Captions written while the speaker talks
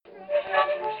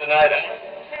tonight.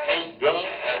 Drunk.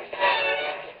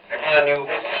 On you.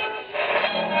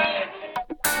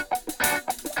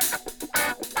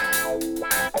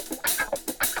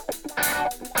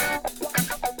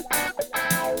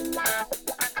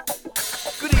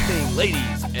 Good evening,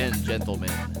 ladies and gentlemen.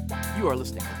 You are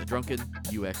listening to the Drunken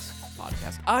UX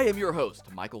Podcast. I am your host,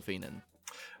 Michael Feenan.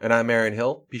 And I'm Aaron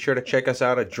Hill. Be sure to check us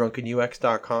out at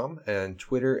drunkenux.com and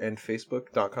Twitter and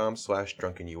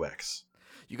Facebook.com/drunkenux.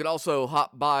 You can also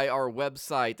hop by our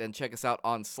website and check us out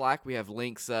on Slack. We have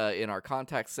links in our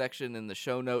contact section in the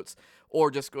show notes,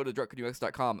 or just go to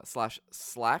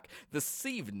drunkenux.com/Slack. This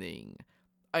evening,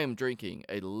 I am drinking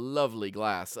a lovely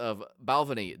glass of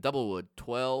Balvenie Doublewood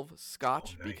 12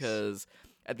 Scotch because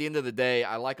at the end of the day,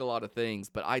 I like a lot of things,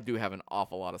 but I do have an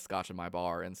awful lot of Scotch in my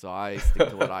bar, and so I stick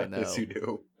to what I know. Yes, you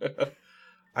do.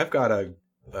 I've got a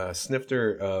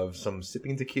snifter of some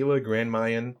Sipping Tequila Grand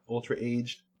Mayan Ultra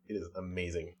Aged. It is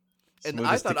amazing. And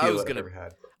Smoothest I thought I tequila was I've going ever to...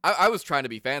 had. I was trying to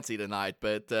be fancy tonight,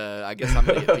 but I guess I'm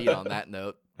going to get beat on that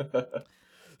note.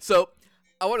 So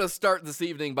I want to start this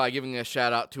evening by giving a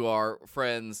shout out to our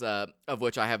friends, of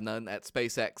which I have none, at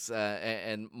SpaceX,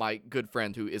 and my good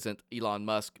friend who isn't Elon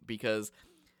Musk, because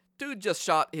dude just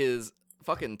shot his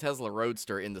fucking Tesla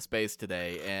Roadster into space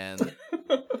today, and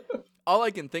all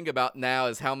I can think about now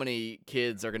is how many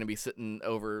kids are going to be sitting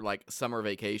over like summer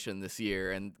vacation this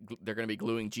year, and they're going to be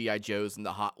gluing G.I. Joes and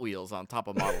the Hot Wheels on top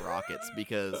of model rockets,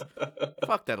 because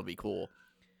fuck, that'll be cool.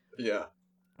 Yeah.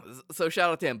 So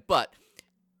shout out to him. But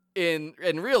in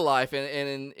real life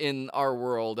and in our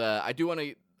world, I do want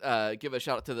to give a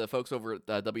shout out to the folks over at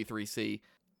W3C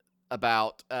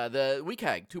about the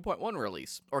WCAG 2.1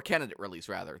 release, or candidate release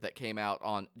rather, that came out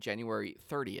on January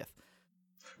 30th.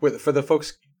 Wait, for the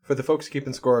folks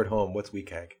keeping score at home, what's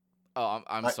WCAG? Oh,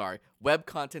 I'm sorry. Web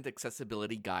Content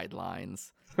Accessibility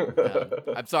Guidelines.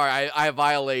 I'm sorry. I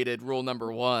violated rule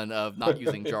number 1 of not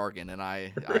using jargon, and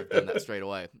I've done that straight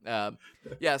away.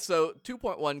 Yeah, so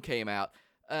 2.1 came out.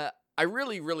 I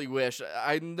really, really wish,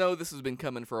 I know this has been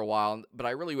coming for a while, but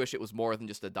I really wish it was more than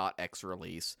just a .x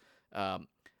release.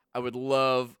 I would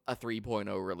love a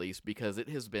 3.0 release, because it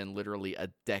has been literally a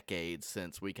decade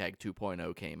since WCAG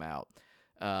 2.0 came out.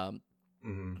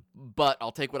 But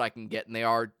I'll take what I can get, and they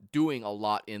are doing a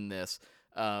lot in this.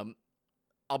 I'll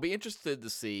be interested to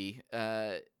see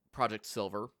Project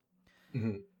Silver.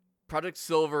 Mm-hmm. Project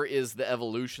Silver is the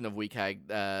evolution of WCAG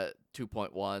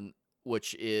 2.1,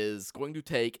 which is going to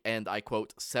take, and I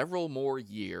quote, several more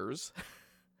years.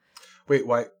 Wait,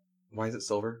 why is it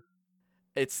silver?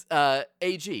 It's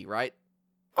AG, right?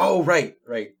 Oh, right.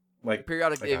 Like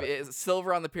periodic,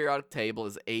 silver on the periodic table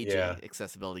is AG,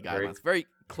 accessibility guidelines. Very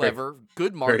clever,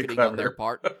 good marketing on their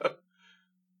part.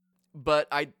 But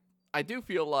I do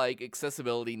feel like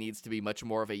accessibility needs to be much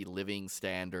more of a living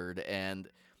standard, and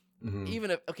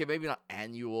even if, okay, maybe not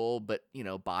annual, but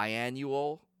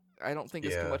biannual. I don't think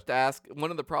it's too much to ask.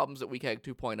 One of the problems that WCAG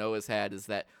 2.0 has had is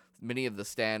that many of the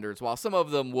standards, while some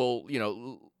of them will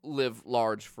live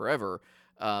large forever,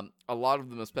 a lot of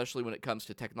them, especially when it comes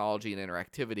to technology and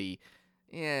interactivity,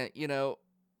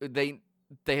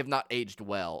 they have not aged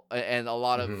well, and a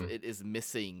lot of it is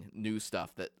missing new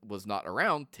stuff that was not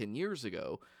around 10 years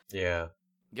ago. Yeah.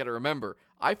 You got to remember,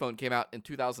 iPhone came out in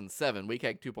 2007.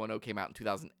 WCAG 2.0 came out in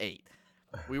 2008.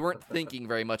 We weren't thinking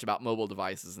very much about mobile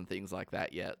devices and things like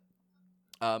that yet.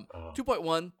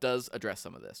 2.1 does address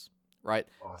some of this, right?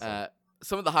 Awesome.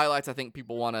 Some of the highlights I think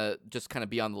people want to just kind of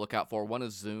be on the lookout for. One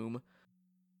is Zoom.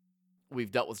 We've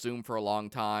dealt with Zoom for a long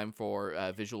time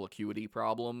for visual acuity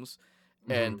problems,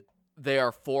 and they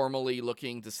are formally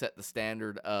looking to set the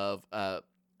standard of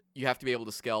you have to be able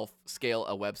to scale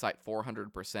a website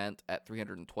 400% at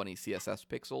 320 CSS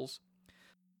pixels.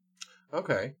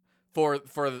 Okay. For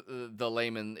the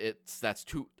layman, that's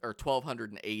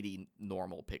 1280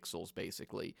 normal pixels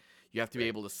basically. You have to be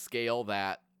able to scale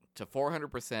that to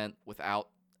 400% without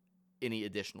any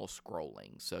additional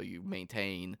scrolling. So you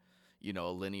maintain, a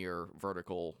linear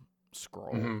vertical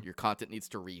scroll. Your content needs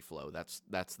to reflow.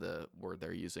 That's the word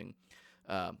they're using.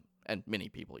 And many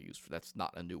people use, that's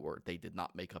not a new word. They did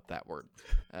not make up that word.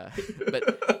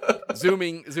 But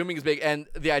zooming is big, and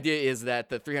the idea is that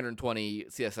the 320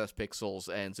 CSS pixels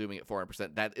and zooming at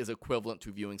 400%, that is equivalent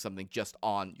to viewing something just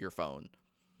on your phone.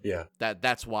 Yeah.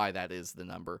 That's why that is the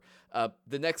number.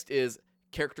 The next is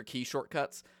character key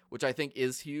shortcuts, which I think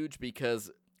is huge, because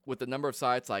with the number of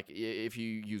sites, like if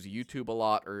you use YouTube a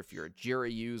lot, or if you're a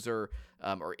Jira user,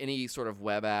 or any sort of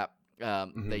web app,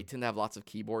 they tend to have lots of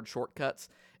keyboard shortcuts.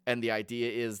 And the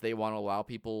idea is they want to allow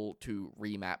people to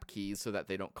remap keys so that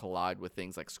they don't collide with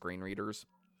things like screen readers.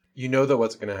 You know that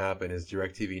what's going to happen is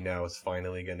DirecTV Now is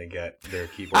finally going to get their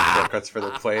keyboard shortcuts for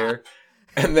their player.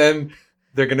 And then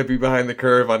they're going to be behind the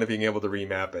curve on being able to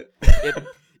remap it.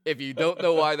 If you don't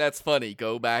know why that's funny,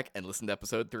 go back and listen to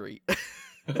episode 3.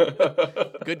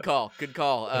 Good call.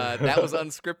 That was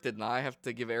unscripted, and I have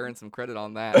to give Aaron some credit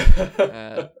on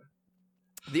that.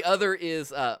 The other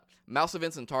is mouse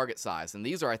events and target size, and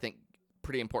these are, I think,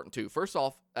 pretty important too. First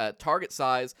off, target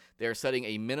size, they're setting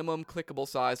a minimum clickable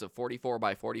size of 44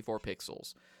 by 44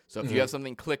 pixels. So if you have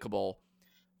something clickable,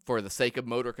 for the sake of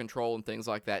motor control and things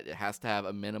like that, it has to have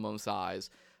a minimum size.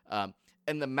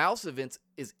 And the mouse events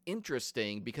is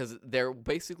interesting because they're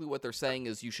basically what they're saying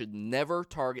is you should never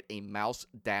target a mouse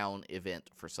down event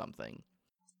for something.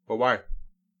 But why?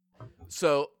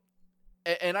 So,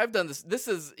 and I've done this. This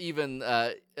is even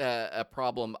a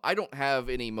problem. I don't have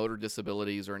any motor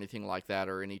disabilities or anything like that,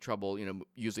 or any trouble,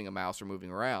 using a mouse or moving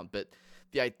around. But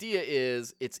the idea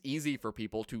is it's easy for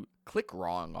people to click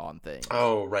wrong on things.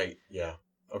 Oh, right. Yeah.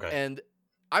 Okay. And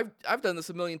I've done this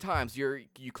a million times. You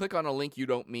click on a link you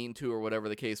don't mean to, or whatever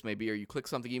the case may be, or you click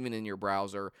something even in your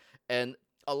browser, and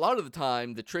a lot of the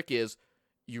time the trick is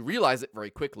you realize it very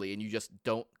quickly and you just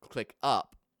don't click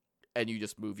up, and you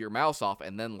just move your mouse off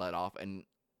and then let off, and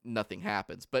nothing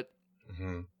happens. But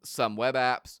some web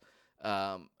apps,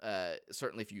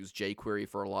 certainly if you use jQuery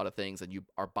for a lot of things and you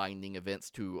are binding events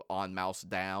to on mouse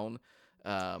down.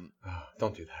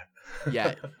 Don't do that.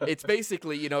 Yeah, it's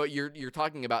basically, you're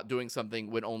talking about doing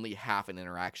something when only half an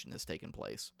interaction has taken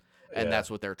place. And that's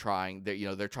what they're trying.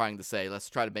 They're trying to say, let's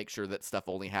try to make sure that stuff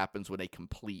only happens when a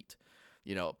complete,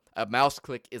 a mouse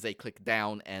click is a click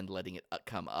down and letting it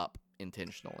come up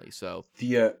intentionally. So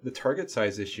the target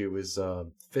size issue is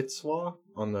Fitts law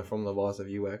from the laws of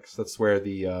UX. That's where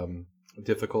the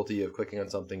difficulty of clicking on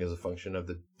something is a function of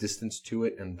the distance to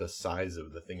it and the size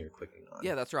of the thing you're clicking on.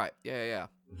 Yeah, that's right. Yeah.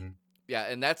 Yeah,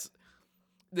 and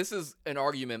this is an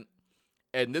argument,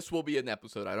 and this will be an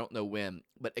episode, I don't know when,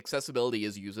 but accessibility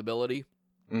is usability.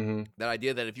 That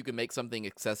idea that if you can make something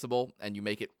accessible and you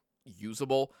make it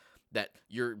usable, that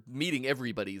you're meeting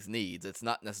everybody's needs. It's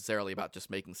not necessarily about just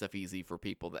making stuff easy for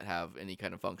people that have any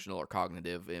kind of functional or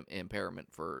cognitive impairment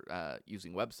for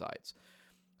using websites.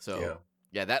 So,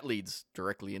 yeah, that leads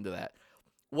directly into that.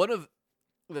 One of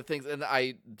the things, and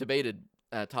I debated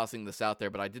tossing this out there,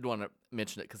 but I did want to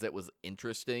mention it because it was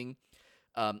interesting.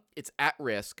 It's at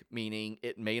risk, meaning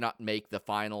it may not make the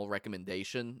final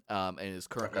recommendation and is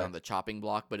currently on the chopping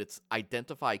block, but it's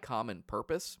identify common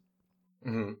purpose.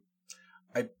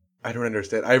 I don't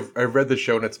understand. I've read the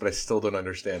show notes, but I still don't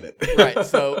understand it. Right.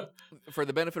 So for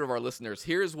the benefit of our listeners,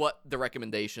 here's what the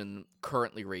recommendation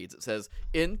currently reads. It says,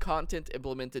 in content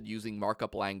implemented using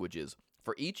markup languages,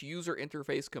 for each user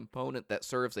interface component that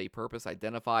serves a purpose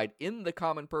identified in the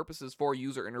Common Purposes for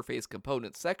User Interface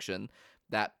Components section,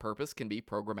 that purpose can be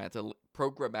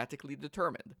programmatically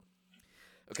determined.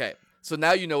 Okay, so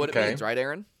now you know what it means, right,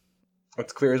 Aaron?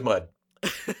 It's clear as mud.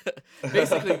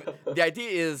 Basically, the idea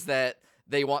is that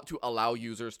they want to allow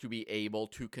users to be able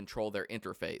to control their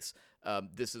interface.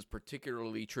 This is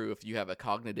particularly true if you have a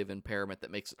cognitive impairment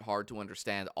that makes it hard to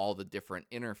understand all the different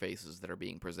interfaces that are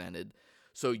being presented.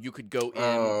 So you could go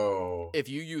in, if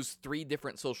you use 3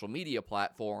 different social media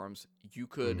platforms, you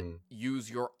could use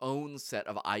your own set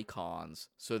of icons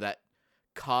so that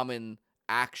common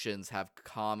actions have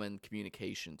common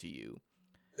communication to you.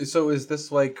 So is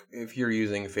this like if you're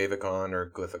using favicon or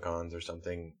glyphicons or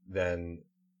something, then,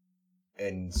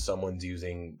 and someone's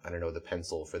using, I don't know, the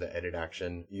pencil for the edit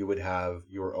action, you would have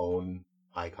your own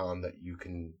icon that you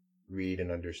can read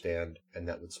and understand, and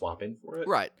that would swap in for it?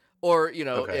 Right. Or,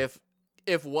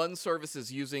 if one service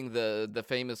is using the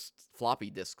famous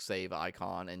floppy disk save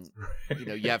icon and,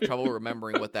 you have trouble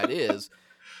remembering what that is,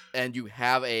 and you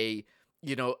have an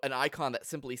icon that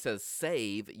simply says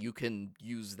save, you can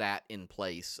use that in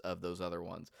place of those other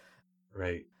ones.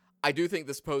 Right. I do think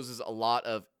this poses a lot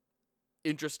of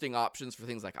interesting options for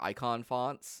things like icon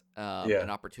fonts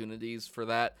and opportunities for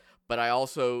that. But I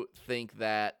also think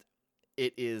that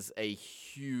it is a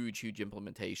huge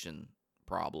implementation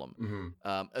problem,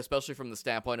 especially from the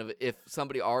standpoint of if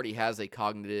somebody already has a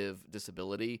cognitive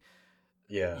disability,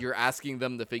 you're asking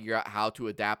them to figure out how to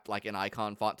adapt like an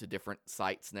icon font to different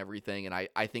sites and everything. And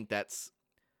I think that's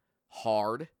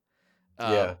hard.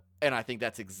 And I think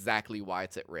that's exactly why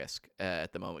it's at risk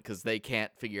at the moment, because they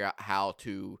can't figure out how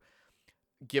to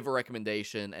give a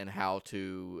recommendation and how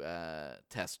to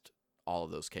test all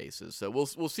of those cases. So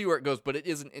we'll see where it goes, but it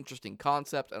is an interesting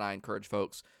concept, and I encourage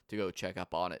folks to go check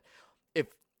up on it.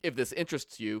 If this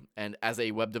interests you, and as a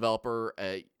web developer,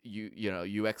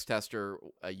 UX tester,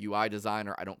 a UI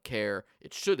designer, I don't care.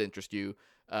 It should interest you.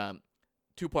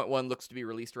 2.1 looks to be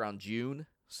released around June,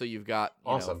 so you've got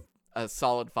awesome. a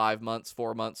solid 5 months,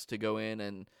 4 months to go in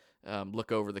and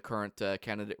look over the current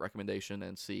candidate recommendation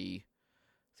and see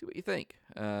what you think.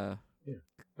 Nice.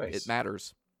 It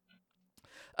matters.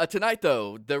 Tonight,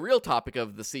 though, the real topic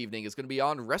of this evening is going to be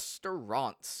on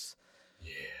restaurants.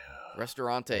 Yeah.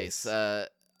 Restaurantes. Nice.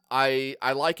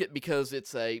 I like it because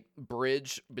it's a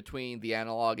bridge between the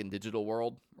analog and digital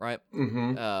world, right?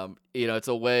 Mm-hmm. It's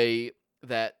a way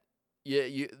that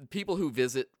people who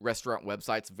visit restaurant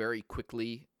websites very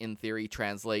quickly, in theory,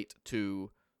 translate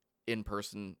to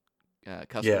in-person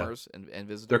customers and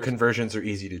visitors. Their conversions are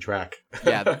easy to track.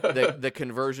 The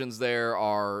conversions there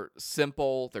are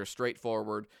simple, they're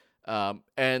straightforward,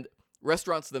 and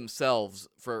restaurants themselves,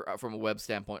 from a web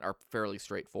standpoint, are fairly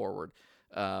straightforward.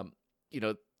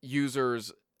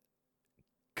 Users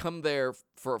come there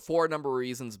for a number of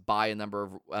reasons, by a number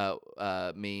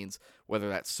of means, whether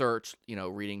that's search,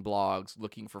 reading blogs,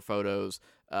 looking for photos.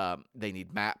 They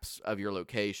need maps of your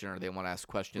location, or they want to ask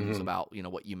questions about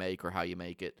what you make or how you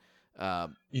make it.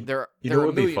 There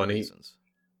would be funny reasons.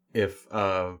 If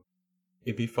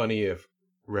it'd be funny if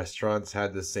restaurants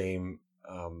had the same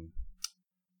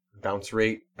bounce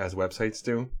rate as websites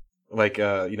do. Like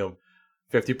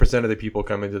 50% of the people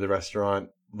come into the restaurant,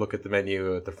 look at the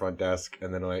menu at the front desk,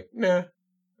 and then like, nah,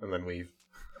 and then leave.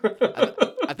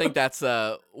 I think that's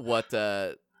what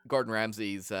Gordon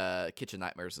Ramsay's Kitchen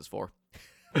Nightmares is for.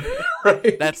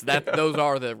 Right. Those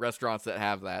are the restaurants that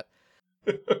have that.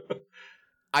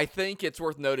 I think it's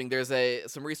worth noting there's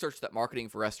some research that Marketing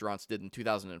for Restaurants did in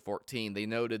 2014. They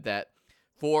noted that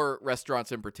for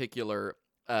restaurants in particular,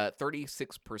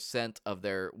 36% of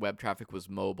their web traffic was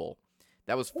mobile.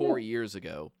 That was 4 years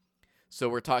ago. So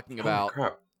we're talking about,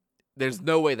 there's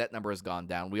no way that number has gone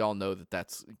down. We all know that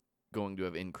that's going to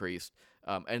have increased.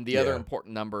 And the other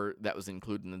important number that was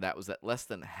included in that was that less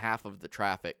than half of the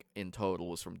traffic in total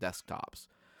was from desktops.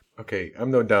 Okay,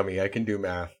 I'm no dummy. I can do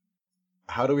math.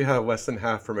 How do we have less than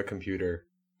half from a computer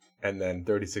and then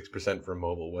 36% from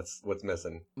mobile? What's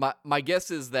missing? My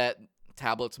guess is that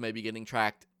tablets may be getting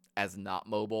tracked as not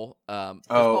mobile.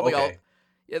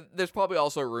 There's probably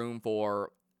also room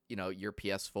for your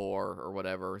PS4 or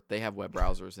whatever. They have web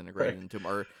browsers integrated into them.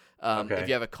 Or if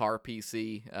you have a car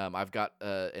PC, I've got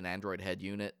an Android head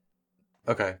unit.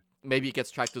 Okay. Maybe it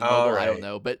gets tracked as mobile. Right. I don't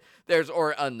know, but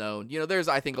or unknown. There's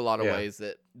I think a lot of ways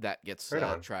that gets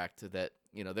tracked. That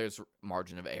there's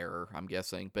margin of error, I'm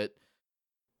guessing, but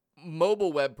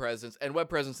mobile web presence and web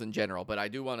presence in general. But I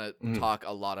do want to talk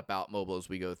a lot about mobile as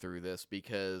we go through this,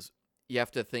 because you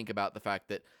have to think about the fact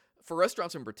that for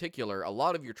restaurants in particular, a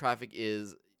lot of your traffic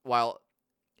is, while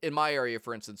in my area,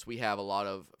 for instance, we have a lot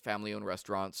of family-owned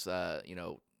restaurants,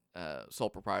 sole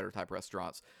proprietor type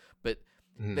restaurants, but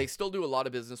they still do a lot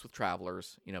of business with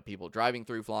travelers, people driving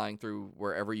through, flying through,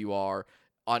 wherever you are.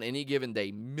 On any given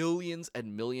day, millions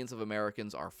and millions of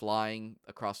Americans are flying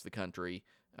across the country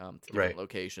to different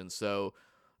locations. So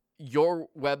your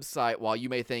website, while you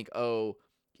may think,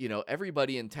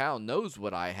 everybody in town knows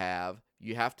what I have,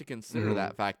 you have to consider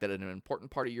that fact that an important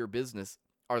part of your business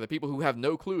are the people who have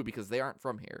no clue because they aren't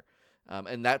from here.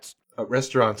 And that's...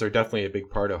 restaurants are definitely a big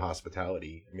part of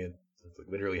hospitality. I mean, it's like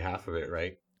literally half of it,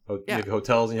 right? You have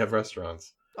hotels and you have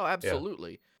restaurants. Oh,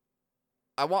 absolutely. Yeah.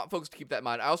 I want folks to keep that in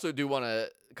mind. I also do want to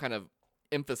kind of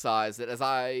emphasize that as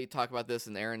I talk about this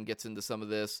and Aaron gets into some of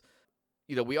this,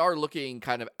 we are looking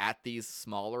kind of at these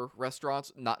smaller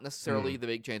restaurants, not necessarily the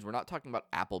big chains. We're not talking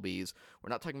about Applebee's. We're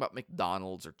not talking about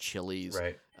McDonald's or Chili's.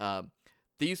 Right.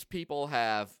 These people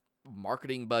have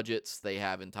marketing budgets. They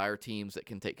have entire teams that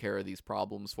can take care of these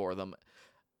problems for them.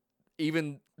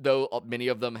 Even though many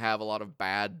of them have a lot of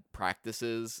bad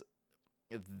practices,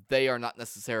 they are not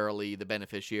necessarily the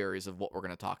beneficiaries of what we're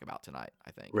going to talk about tonight,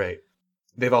 I think. Right.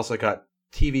 They've also got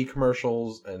TV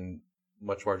commercials and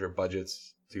much larger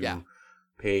budgets to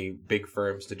pay big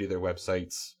firms to do their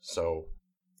websites. So,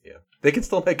 yeah. They can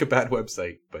still make a bad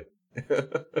website, but...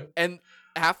 And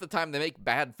half the time they make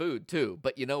bad food, too.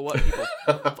 But you know what? People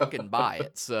fucking buy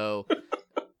it. So,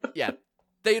 yeah,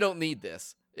 they don't need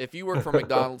this. If you work for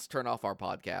McDonald's, turn off our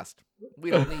podcast.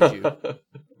 We don't need you.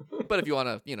 But if you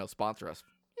want to, sponsor us,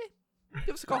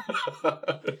 give us a call.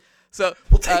 So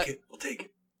We'll take it.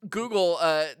 Google,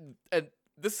 and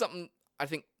this is something I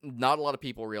think not a lot of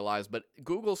people realize, but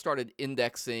Google started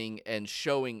indexing and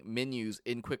showing menus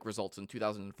in quick results in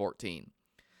 2014.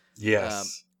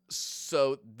 Yes.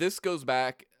 So this goes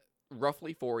back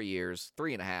roughly 4 years,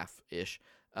 3.5-ish,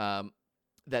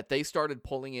 that they started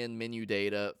pulling in menu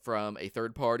data from a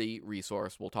third-party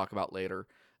resource we'll talk about later.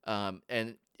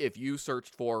 And if you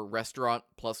searched for restaurant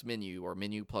plus menu or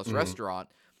menu plus restaurant,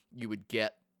 you would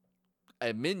get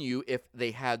a menu if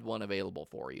they had one available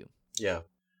for you. Yeah.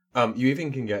 You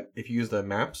even can get, if you use the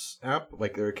Maps app,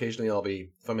 like there occasionally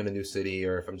if I'm in a new city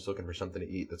or if I'm just looking for something to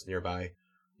eat that's nearby,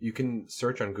 you can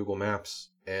search on Google Maps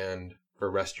and for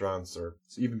restaurants, or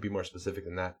even be more specific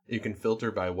than that, you can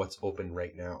filter by what's open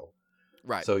right now.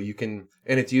 Right. So you can,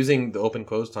 and it's using the open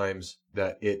close times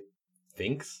that it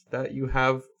thinks that you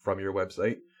have from your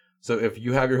website. So if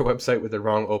you have your website with the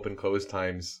wrong open close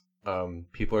times,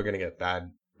 people are going to get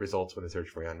bad results when they search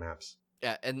for you on Maps.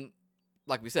 Yeah, and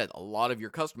like we said, a lot of your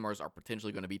customers are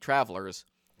potentially going to be travelers.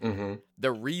 Mm-hmm.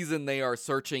 The reason they are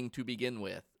searching to begin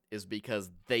with is because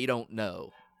they don't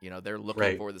know. They're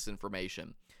looking for this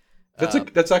information.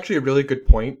 That's actually a really good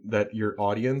point, that your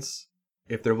audience,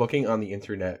 if they're looking on the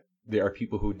internet, they are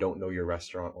people who don't know your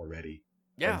restaurant already.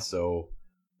 Yeah. And so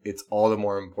it's all the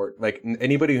more important. Like,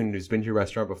 anybody who's been to your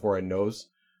restaurant before and knows,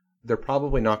 they're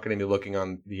probably not going to be looking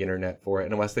on the internet for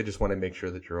it unless they just want to make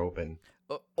sure that you're open.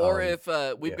 Or if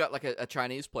we've got like a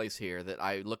Chinese place here that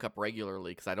I look up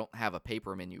regularly because I don't have a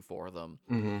paper menu for them.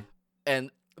 Mm-hmm.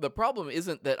 And the problem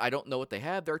isn't that I don't know what they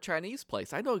have. They're a Chinese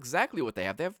place. I know exactly what they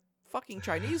have. They have fucking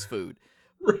Chinese food.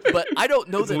 Right. But I don't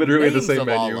know the names of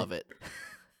all of it.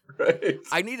 Right.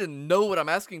 I need to know what I'm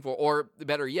asking for, or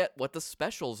better yet, what the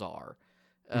specials are.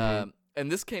 Mm-hmm.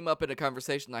 And this came up in a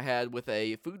conversation I had with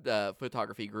a food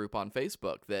photography group on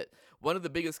Facebook, that one of the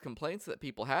biggest complaints that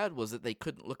people had was that they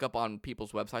couldn't look up on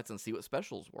people's websites and see what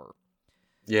specials were.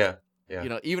 Yeah.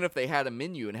 Yeah. Even if they had a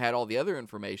menu and had all the other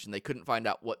information, they couldn't find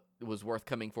out what was worth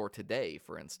coming for today,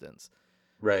 for instance.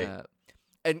 Right.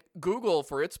 And Google,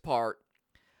 for its part,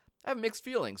 have mixed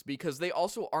feelings because they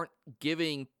also aren't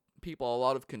giving people a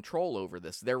lot of control over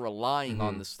this. They're relying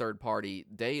on this third-party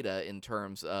data in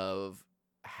terms of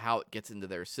how it gets into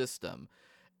their system.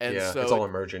 And so it's all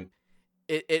emergent.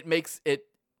 It makes it,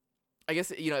 I guess,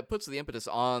 it puts the impetus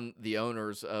on the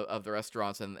owners of the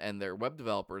restaurants and their web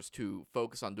developers to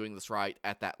focus on doing this right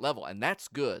at that level. And that's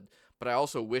good. But I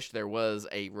also wish there was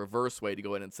a reverse way to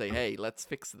go in and say, hey, let's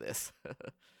fix this.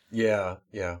 Yeah.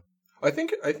 I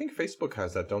think Facebook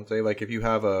has that, don't they? Like, if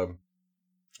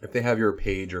they have your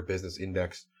page or business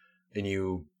index and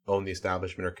you own the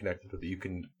establishment or connected with it, you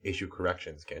can issue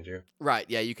corrections, can't you? Right.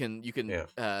 Yeah, you can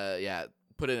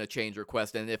put in a change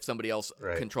request, and if somebody else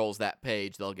controls that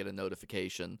page, they'll get a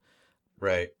notification.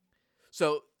 Right.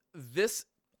 So this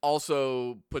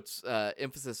also puts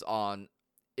emphasis on,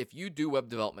 if you do web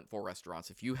development for restaurants,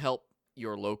 if you help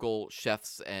your local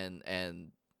chefs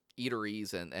and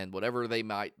eateries and whatever they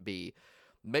might be,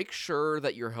 make sure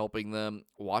that you're helping them,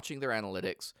 watching their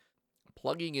analytics,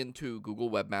 plugging into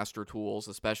Google Webmaster Tools,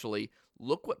 especially.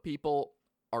 Look what people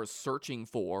are searching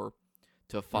for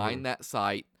to find that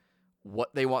site,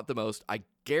 what they want the most. I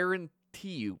guarantee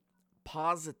you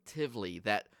positively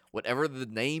that whatever the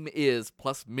name is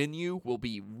plus menu will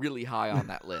be really high on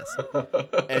that list.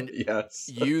 And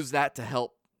use that to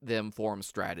help them form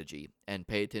strategy, and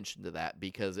pay attention to that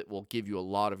because it will give you a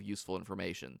lot of useful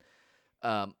information.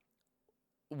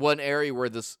 One area where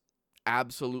this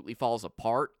absolutely falls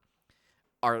apart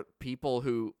are people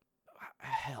who,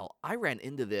 hell, I ran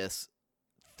into this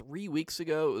 3 weeks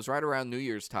ago. It was right around New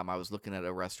Year's time. I was looking at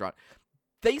a restaurant.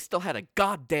 They still had a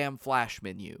goddamn Flash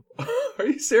menu. Are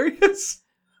you serious?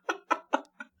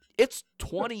 It's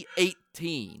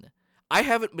 2018. I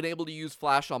haven't been able to use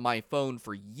Flash on my phone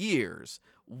for years.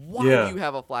 Why do you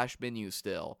have a Flash menu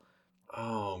still?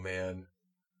 Oh, man.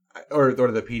 Or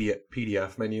the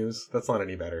PDF menus. That's not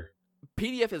any better.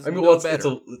 PDF is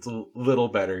better. It's a little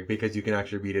better because you can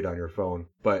actually read it on your phone.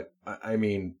 But, I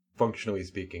mean, functionally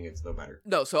speaking, it's no better.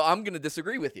 No, so I'm going to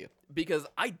disagree with you because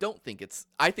I think it's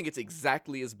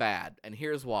exactly as bad. And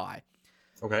here's why.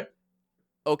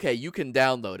 Okay, you can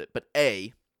download it. But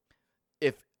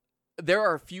if there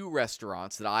are a few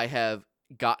restaurants that I have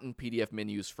gotten PDF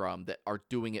menus from that are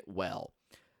doing it well.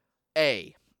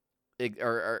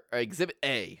 Exhibit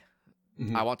A,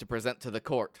 I want to present to the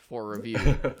court for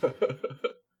review.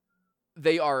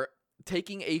 They are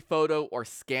taking a photo or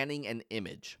scanning an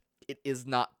image. It is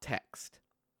not text.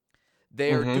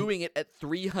 They are doing it at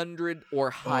 300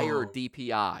 or higher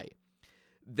DPI.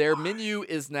 Their menu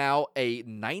is now a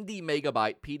 90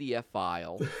 megabyte PDF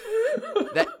file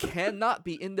that cannot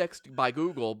be indexed by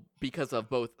Google because of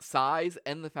both size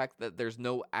and the fact that there's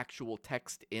no actual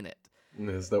text in it.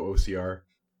 There's the OCR.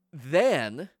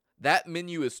 Then that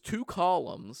menu is 2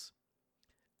 columns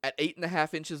at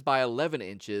 8.5 inches by 11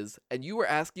 inches, and you were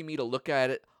asking me to look at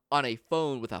it on a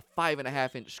phone with a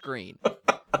 5.5-inch screen.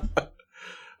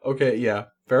 Okay, yeah.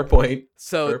 Fair point.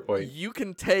 So you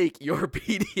can take your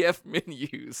PDF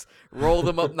menus, roll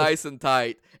them up nice and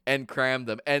tight, and cram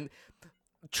them. And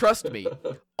trust me,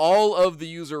 all of the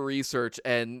user research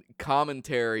and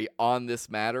commentary on this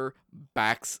matter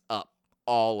backs up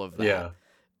all of that.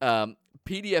 Yeah.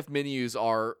 PDF menus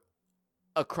are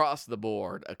across the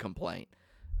board a complaint.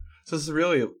 So this is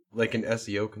really like an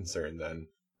SEO concern then.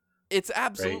 It's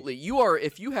absolutely. Right?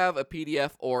 If you have a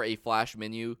PDF or a Flash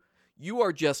menu, you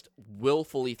are just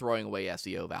willfully throwing away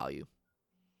SEO value.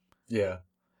 Yeah.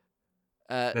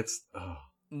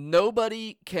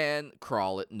 Nobody can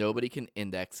crawl it, nobody can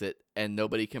index it, and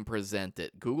nobody can present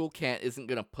it. Google isn't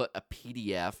going to put a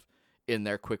PDF in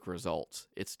their quick results.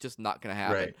 It's just not going to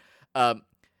happen. Right.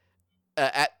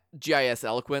 At GIS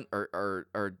Eloquent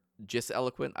or GIS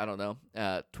Eloquent, I don't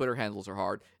know. Twitter handles are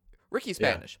hard. Ricky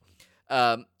Spanish.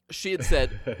 Yeah. She had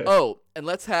said, "Oh, and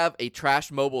let's have a trash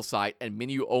mobile site and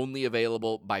menu only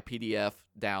available by PDF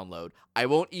download. I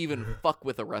won't even fuck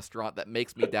with a restaurant that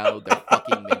makes me download their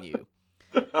fucking menu."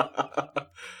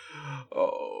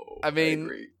 I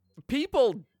mean,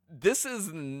 people, this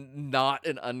is not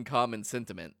an uncommon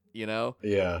sentiment, you know?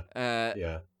 Yeah.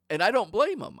 Yeah. And I don't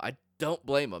blame them.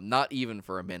 Not even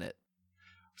for a minute.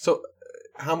 So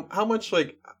how much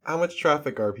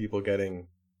traffic are people getting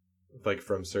like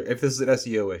from search? If this is an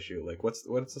SEO issue, like what's the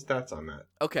stats on that?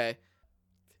 Okay.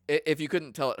 If you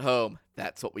couldn't tell at home,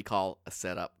 that's what we call a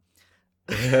setup.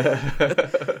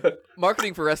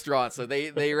 Marketing for restaurants. So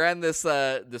they ran this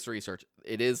research.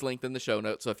 It is linked in the show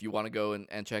notes. So if you want to go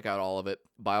and check out all of it,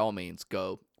 by all means,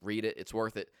 go read it. It's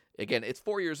worth it. Again, it's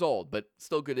 4 years old, but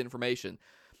still good information.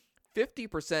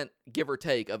 50%, give or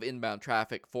take, of inbound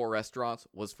traffic for restaurants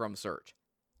was from search.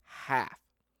 Half.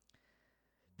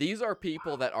 These are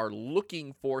people that are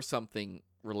looking for something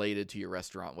related to your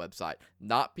restaurant website,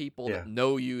 not people that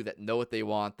know you, that know what they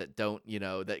want, that don't,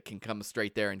 that can come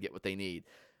straight there and get what they need.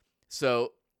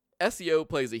 So SEO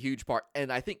plays a huge part.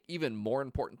 And I think even more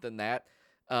important than that,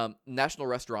 National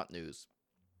Restaurant News.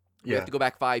 We have to go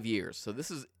back 5 years. So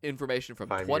this is information from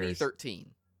 2013. Years.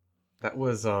 That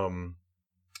was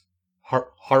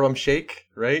Harlem Shake,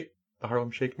 right? The Harlem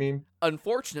Shake meme?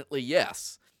 Unfortunately,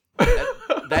 yes.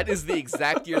 That is the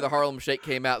exact year the Harlem Shake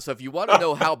came out. So if you want to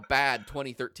know how bad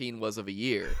 2013 was of a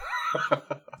year,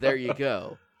 there you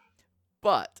go.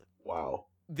 But wow,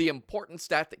 the important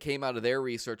stat that came out of their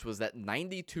research was that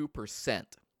 92%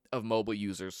 of mobile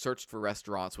users searched for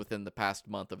restaurants within the past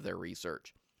month of their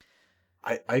research.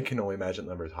 I can only imagine the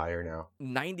numbers higher now.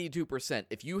 92%.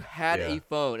 If you had a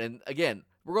phone, and again,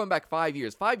 we're going back 5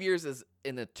 years. 5 years is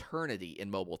an eternity in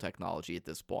mobile technology at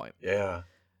this point. Yeah.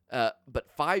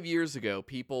 But 5 years ago,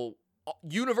 people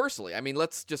universally, I mean,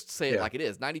 let's just say it like it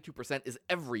is. 92% is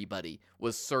everybody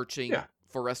was searching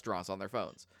for restaurants on their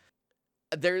phones.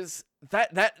 There's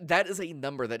that is a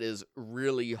number that is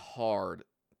really hard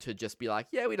to just be like,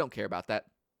 yeah, we don't care about that.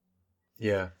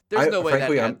 Yeah. There's no way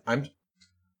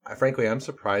frankly, I'm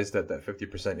surprised that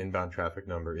 50% inbound traffic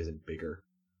number isn't bigger,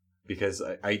 because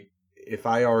if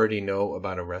I already know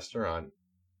about a restaurant,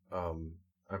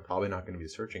 I'm probably not going to be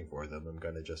searching for them. I'm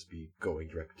going to just be going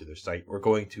directly to their site or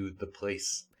going to the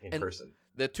place in person.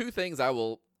 The two things I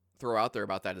will throw out there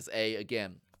about that is, A,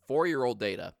 again, 4-year-old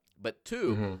data, but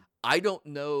 2, I don't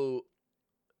know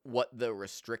what the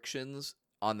restrictions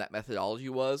on that methodology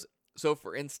was. So,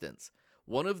 for instance,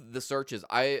 one of the searches,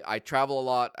 I travel a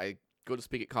lot. I go to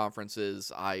speak at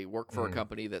conferences. I work for a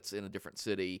company that's in a different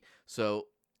city. So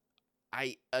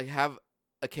I have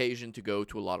occasion to go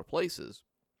to a lot of places.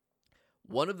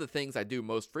 One of the things I do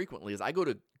most frequently is I go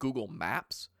to Google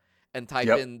Maps and type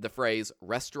in the phrase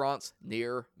restaurants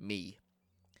near me.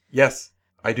 Yes,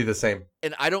 I do the same.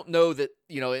 And I don't know that,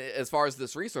 as far as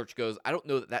this research goes, I don't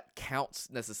know that counts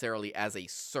necessarily as a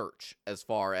search as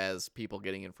far as people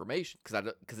getting information,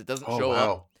 because it doesn't show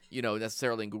up,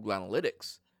 necessarily in Google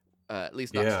Analytics, at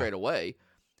least not straight away,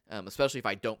 especially if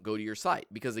I don't go to your site.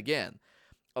 Because again,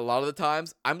 a lot of the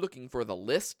times I'm looking for the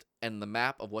list and the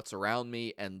map of what's around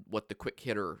me and what the quick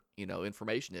hitter,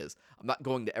 information is. I'm not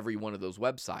going to every one of those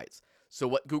websites. So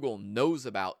what Google knows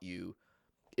about you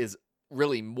is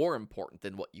really more important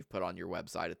than what you've put on your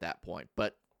website at that point,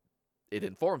 but it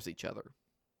informs each other.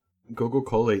 Google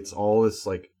collates all this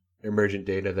emergent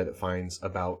data that it finds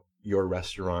about your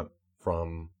restaurant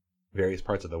from various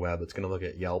parts of the web. It's going to look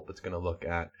at Yelp. It's going to look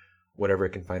at whatever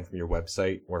it can find from your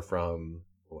website or from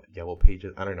Yellow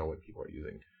Pages. I don't know what people are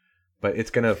using, but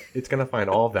it's gonna find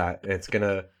all of that, and it's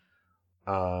gonna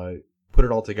put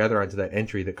it all together onto that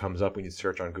entry that comes up when you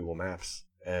search on Google Maps.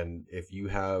 And if you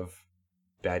have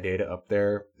bad data up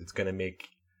there, it's gonna make.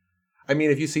 I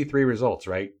mean, if you see 3 results,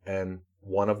 right, and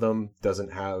one of them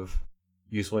doesn't have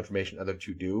useful information, other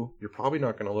 2 do, you're probably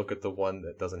not gonna look at the one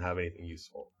that doesn't have anything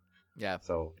useful. Yeah.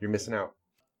 So you're missing out.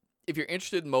 if you're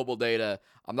interested in mobile data,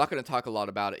 I'm not going to talk a lot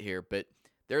about it here, but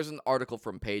there's an article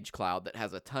from PageCloud that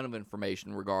has a ton of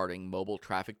information regarding mobile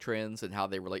traffic trends and how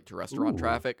they relate to restaurant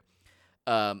traffic.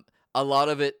 A lot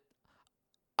of it,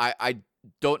 I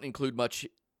don't include much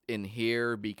in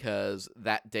here because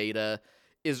that data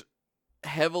is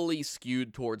heavily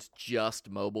skewed towards just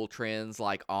mobile trends,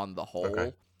 like on the whole.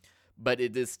 Okay. But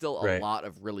it is still a lot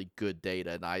of really good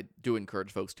data, and I do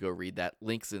encourage folks to go read that.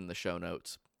 Links in the show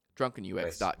notes.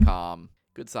 DrunkenUX.com. Nice.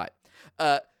 Good site.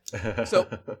 So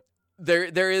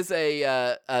there is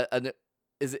a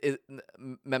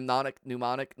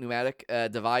pneumatic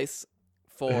device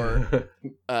for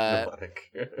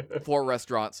for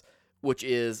restaurants, which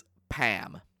is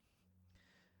PAM.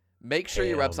 Make sure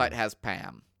your website has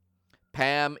PAM.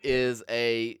 PAM is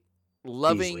a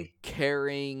loving,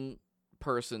 caring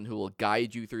person who will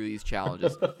guide you through these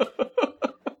challenges.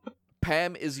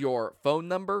 PAM is your phone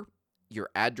number, your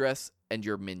address, and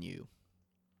your menu.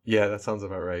 Yeah, that sounds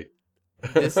about right.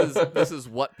 This is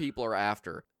what people are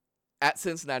after. At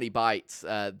Cincinnati Bites,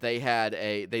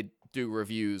 they do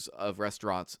reviews of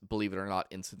restaurants, believe it or not,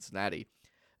 in Cincinnati.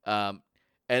 And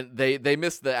they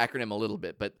missed the acronym a little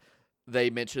bit, but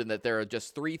they mentioned that there are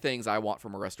just 3 things I want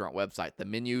from a restaurant website: the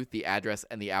menu, the address,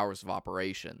 and the hours of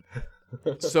operation.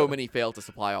 So many fail to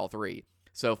supply all 3.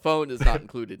 So phone is not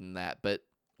included in that, but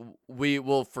we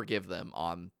will forgive them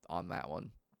on that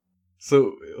one.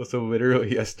 So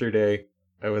literally yesterday,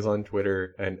 I was on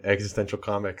Twitter and Existential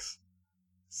Comics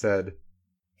said,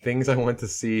 things I want to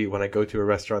see when I go to a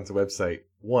restaurant's website.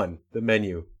 1, the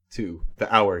menu. 2,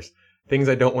 the hours. Things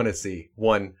I don't want to see.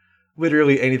 1,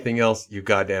 literally anything else, you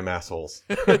goddamn assholes.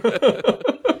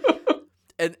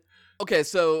 And okay,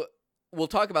 so we'll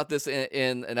talk about this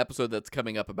in an episode that's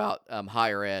coming up about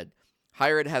higher ed.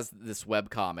 Higher ed has this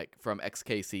webcomic from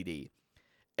XKCD,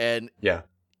 and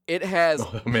it has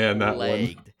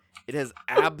plagued. It has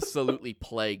absolutely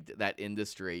plagued that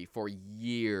industry for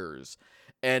years,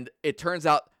 and it turns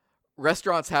out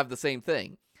restaurants have the same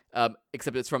thing,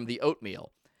 except it's from the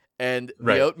Oatmeal. And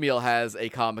the Oatmeal has a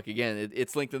comic again.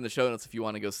 It's linked in the show notes if you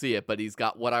want to go see it. But he's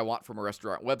got what I want from a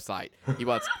restaurant website. He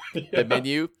wants the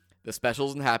menu, the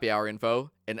specials and happy hour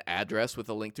info, an address with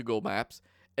a link to Google Maps,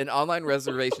 an online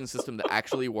reservation system that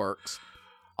actually works.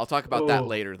 I'll talk about that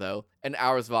later, though. And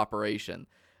hours of operation.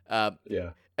 And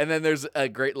then there's a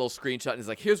great little screenshot. And he's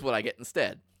like, here's what I get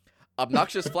instead.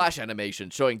 Obnoxious flash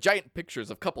animation showing giant pictures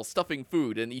of couples stuffing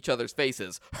food in each other's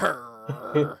faces.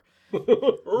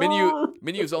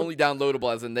 Menu is only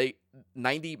downloadable as a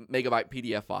 90 megabyte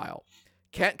PDF file.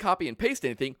 Can't copy and paste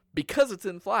anything because it's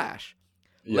in Flash.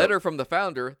 Letter from the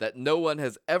founder that no one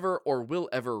has ever or will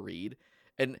ever read.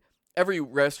 And every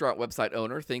restaurant website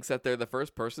owner thinks that they're the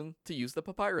first person to use the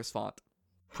Papyrus font.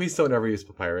 Please don't ever use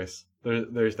Papyrus.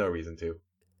 There's no reason to.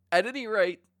 At any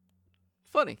rate,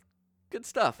 funny. Good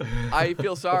stuff. I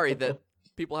feel sorry that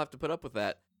people have to put up with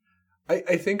that.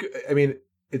 I think,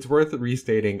 it's worth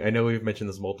restating. I know we've mentioned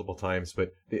this multiple times,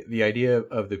 but the idea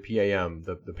of the PAM,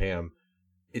 the PAM,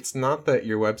 it's not that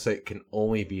your website can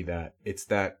only be that. It's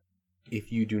that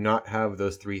if you do not have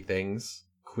those 3 things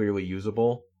clearly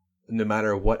usable, no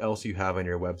matter what else you have on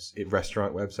your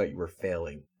restaurant website, you are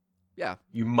failing. Yeah.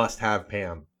 You must have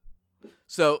PAM.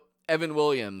 So Evan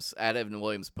Williams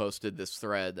posted this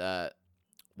thread,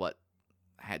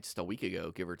 just a week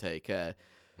ago, give or take.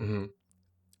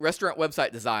 Restaurant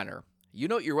website designer. You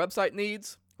know what your website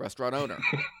needs? Restaurant owner.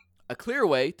 A clear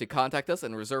way to contact us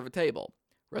and reserve a table.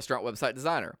 Restaurant website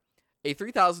designer. A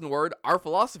 3,000-word Our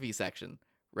Philosophy section.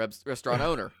 Restaurant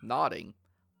owner. Nodding.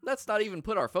 Let's not even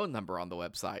put our phone number on the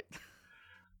website.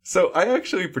 So I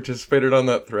actually participated on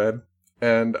that thread,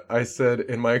 and I said,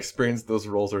 in my experience, those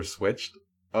roles are switched.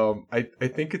 I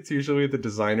think it's usually the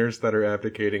designers that are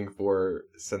advocating for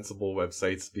sensible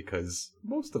websites because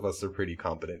most of us are pretty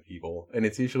competent people, and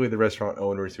it's usually the restaurant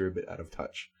owners who are a bit out of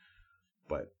touch.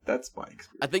 But that's my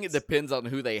experience. I think it depends on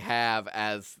who they have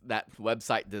as that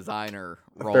website designer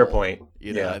role. Fair point.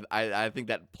 I think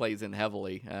that plays in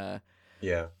heavily.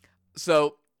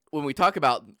 So when we talk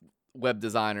about web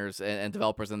designers and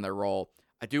developers in their role,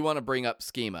 I do want to bring up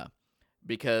Schema,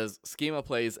 because Schema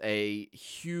plays a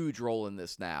huge role in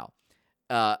this now.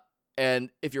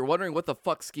 And if you're wondering what the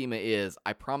fuck Schema is,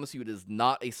 I promise you it is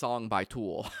not a song by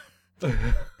Tool.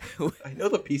 I know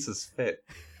the pieces fit.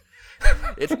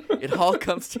 It all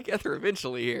comes together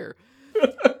eventually here.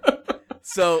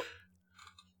 So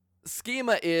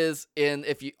Schema is,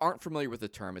 if you aren't familiar with the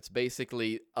term, it's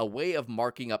basically a way of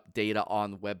marking up data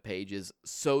on web pages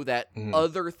so that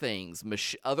other things,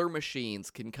 other machines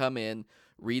can come in,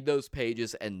 read those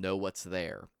pages, and know what's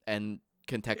there and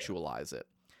contextualize it.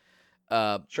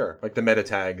 Sure, like the meta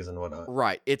tags and whatnot.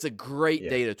 Right. It's a great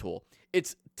data tool.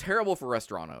 It's terrible for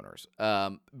restaurant owners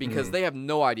because they have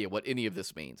no idea what any of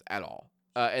this means at all.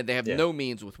 And they have no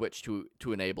means with which to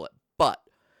enable it. But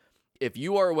if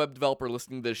you are a web developer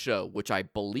listening to this show, which I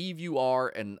believe you are,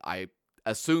 and I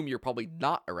assume you're probably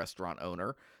not a restaurant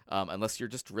owner, unless you're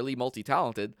just really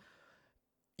multi-talented,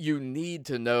 you need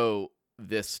to know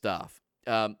this stuff.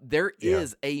 There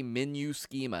is a menu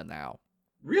schema now.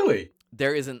 Really?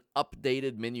 There is an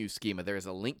updated menu schema. There is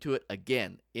a link to it,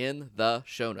 again, in the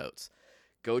show notes.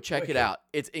 Go check it out.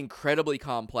 It's incredibly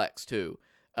complex, too.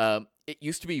 It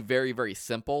used to be very, very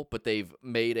simple, but they've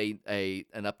made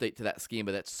an update to that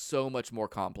schema that's so much more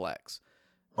complex.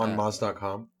 On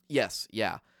Moz.com? Yes,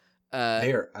 yeah.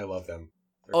 I love them.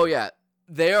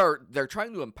 They're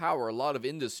trying to empower a lot of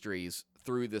industries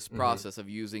through this process of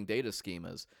using data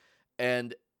schemas.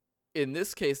 And in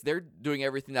this case, they're doing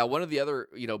everything. Now, one of the other,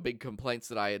 big complaints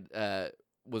that I had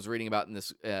was reading about in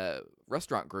this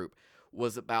restaurant group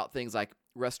was about things like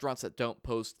restaurants that don't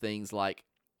post things like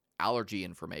allergy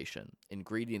information,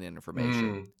 ingredient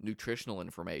information, nutritional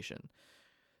information.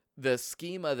 The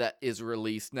schema that is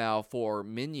released now for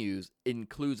menus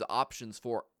includes options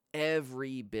for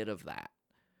every bit of that.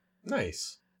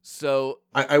 Nice. So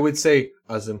I would say,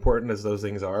 as important as those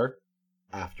things are,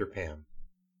 after Pam.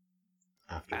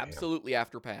 Absolutely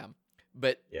after Pam.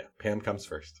 But yeah, Pam comes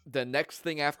first. The next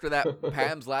thing after that,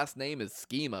 Pam's last name is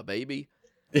Schema, baby.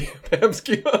 Yeah, Pam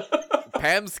Schema.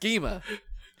 Pam Schema.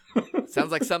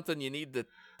 Sounds like something you need to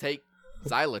take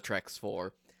Xylotrex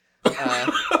for.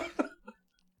 But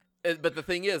the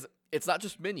thing is, it's not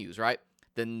just menus, right?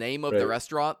 The name of the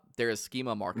restaurant, there is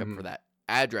schema markup for that.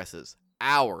 Addresses,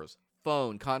 hours,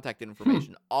 phone, contact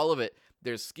information, all of it.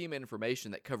 There's schema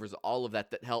information that covers all of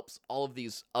that helps all of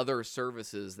these other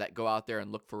services that go out there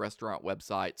and look for restaurant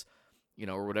websites,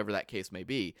 or whatever that case may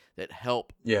be, that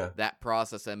help that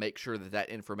process and make sure that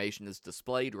information is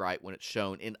displayed right when it's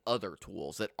shown in other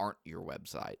tools that aren't your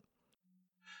website.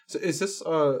 So is this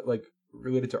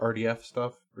related to RDF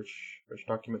stuff, rich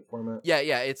document format? Yeah,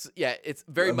 it's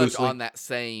very much on that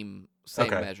same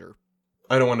measure.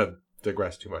 I don't want to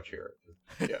digress too much here.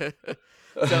 Yeah.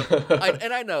 So,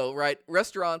 I know, right?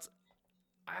 Restaurants,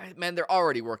 they're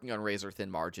already working on razor-thin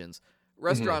margins.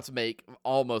 Restaurants make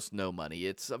almost no money.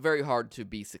 It's very hard to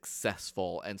be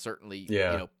successful and certainly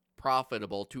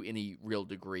profitable to any real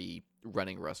degree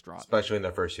running a restaurant. Especially in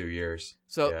the first few years.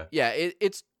 So,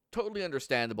 it's totally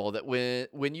understandable that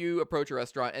when you approach a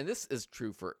restaurant, and this is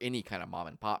true for any kind of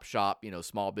mom-and-pop shop,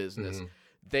 small business,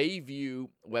 they view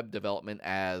web development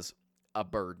as a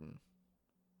burden.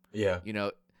 Yeah.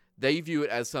 They view it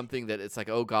as something that it's like,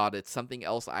 oh God, it's something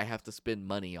else I have to spend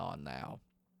money on now.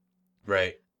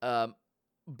 Right.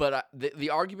 But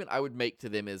the argument I would make to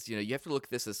them is, you have to look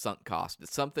at this as sunk cost.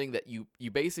 It's something that you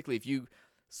basically, if you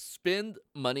spend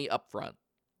money up front,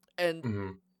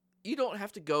 and you don't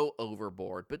have to go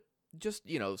overboard, but just,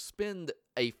 spend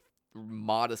a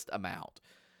modest amount.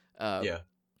 $500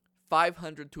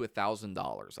 to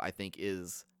 $1,000, I think,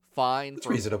 is fine. It's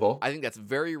reasonable. I think that's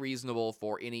very reasonable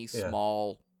for any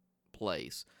small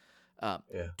place.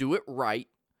 Do it right.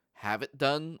 Have it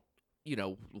done,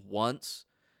 once.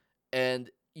 And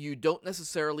you don't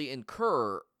necessarily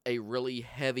incur a really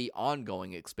heavy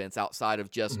ongoing expense outside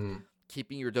of just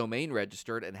keeping your domain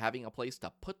registered and having a place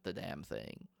to put the damn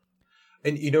thing.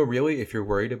 And really, if you're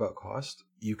worried about cost,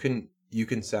 you can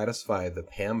satisfy the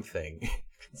Pam thing.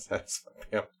 Satisfy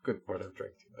Pam. Good word, I've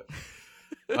drank too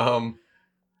much.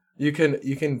 You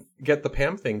can get the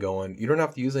Pam thing going. You don't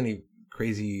have to use any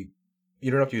crazy. You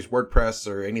don't have to use WordPress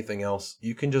or anything else.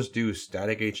 You can just do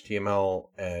static HTML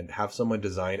and have someone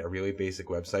design a really basic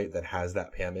website that has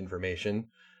that Pam information,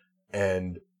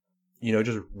 and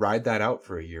just ride that out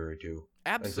for a year or two.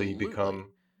 Absolutely. Until you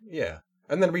become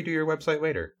and then redo your website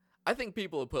later. I think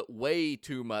people have put way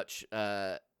too much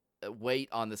weight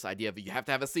on this idea of you have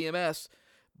to have a CMS.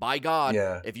 By God,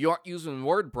 if you aren't using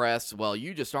WordPress, well,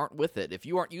 you just aren't with it. If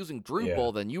you aren't using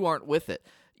Drupal, then you aren't with it.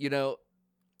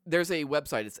 There's a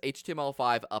website. It's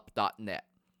html5up.net.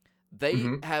 They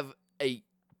have a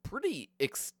pretty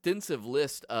extensive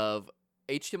list of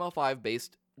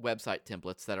HTML5-based website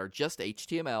templates that are just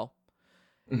HTML,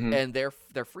 and they're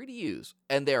free to use,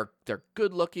 and they're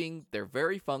good looking. They're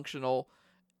very functional.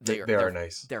 They are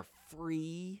nice. They're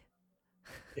free.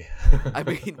 Yeah. I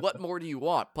mean, what more do you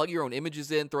want? Plug your own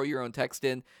images in, throw your own text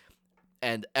in,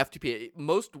 and FTP.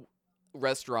 Most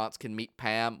restaurants can meet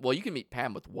Pam. Well, you can meet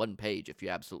Pam with one page if you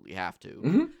absolutely have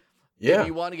to. Yeah. If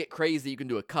you want to get crazy, you can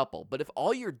do a couple. But if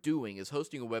all you're doing is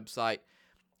hosting a website,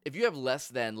 if you have less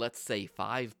than, let's say,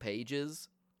 5 pages,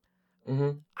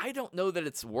 I don't know that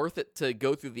it's worth it to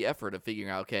go through the effort of figuring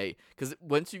out, okay, because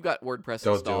once you've got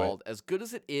WordPress installed, as good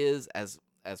as it is, as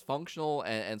functional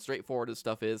and straightforward as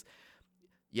stuff is,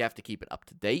 you have to keep it up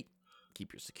to date,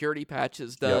 keep your security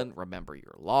patches done, remember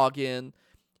your login.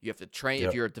 You have to train,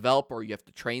 if you're a developer, you have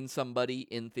to train somebody,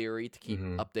 in theory, to keep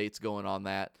updates going on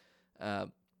that.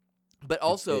 But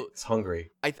also, it's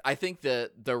hungry. I think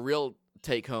the real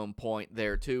take-home point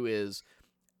there, too, is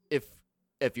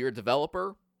if you're a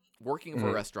developer working for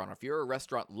a restaurant, or if you're a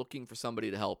restaurant looking for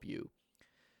somebody to help you,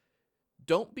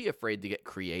 don't be afraid to get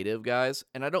creative, guys.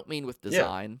 And I don't mean with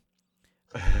design.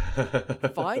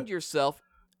 Find yourself,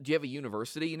 do you have a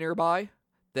university nearby?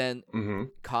 Then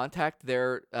contact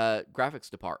their graphics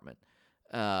department.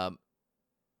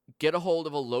 Get a hold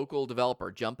of a local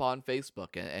developer. Jump on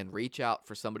Facebook and reach out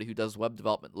for somebody who does web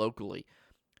development locally.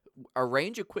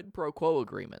 Arrange a quid pro quo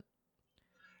agreement.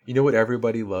 You know what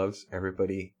everybody loves?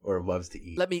 Everybody loves to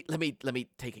eat. Let me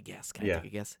take a guess. Can I take a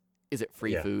guess? Is it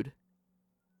free food?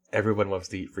 Everyone loves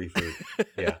to eat free food.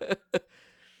 Yeah.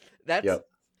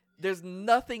 There's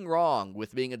nothing wrong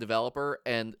with being a developer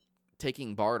and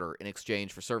taking barter in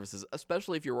exchange for services,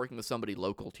 especially if you're working with somebody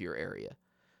local to your area.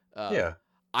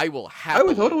 I would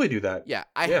totally do that.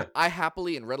 I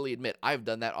happily and readily admit I've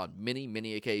done that on many,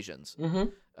 many occasions.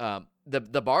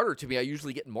 The barter, to me, I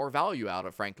usually get more value out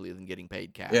of, frankly, than getting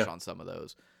paid cash on some of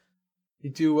those. You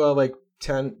do like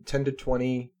 10 to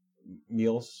 20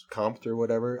 meals comped or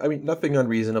whatever. I mean, nothing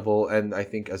unreasonable, and I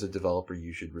think as a developer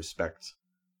you should respect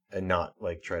and not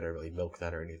like try to really milk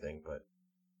that or anything, but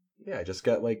yeah, just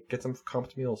get some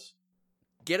comped meals.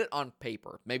 Get it on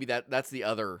paper. Maybe that's the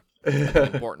other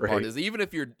important part, is even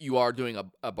if you are doing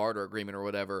a barter agreement or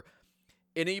whatever,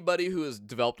 anybody who has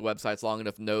developed websites long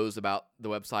enough knows about the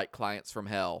website Clients from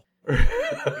Hell.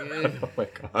 Oh my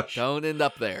gosh. Don't end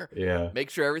up there. Yeah.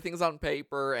 Make sure everything's on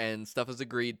paper and stuff is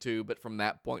agreed to, but from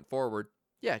that point forward,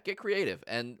 get creative.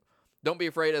 And don't be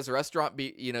afraid as a restaurant.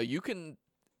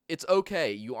 It's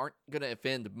okay. You aren't going to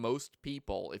offend most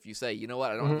people if you say, you know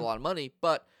what, I don't have a lot of money,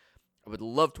 but I would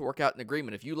love to work out an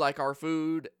agreement. If you like our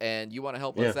food and you want to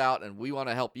help us out and we want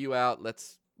to help you out,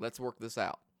 let's work this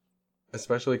out.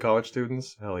 Especially college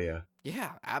students? Hell yeah.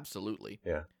 Yeah, absolutely.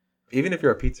 Yeah. Even if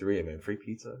you're a pizzeria, man, free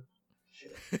pizza.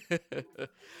 Shit.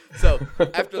 So,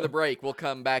 after the break, we'll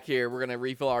come back here. We're going to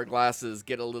refill our glasses,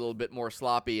 get a little bit more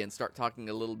sloppy, and start talking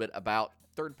a little bit about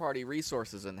third-party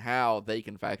resources and how they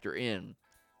can factor in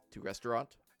to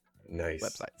restaurant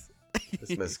websites.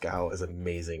 This mezcal is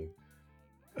amazing.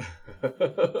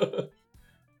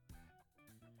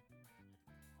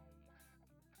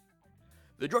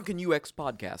 The Drunken UX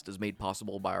podcast is made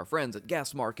possible by our friends at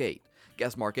Gasmark 8.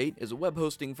 Gasmark 8 is a web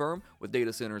hosting firm with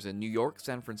data centers in New York,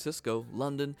 San Francisco,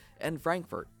 London, and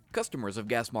Frankfurt. Customers of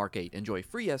Gasmark 8 enjoy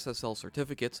free SSL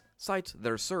certificates, sites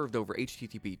that are served over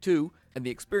HTTP2, and the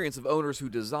experience of owners who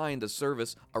designed a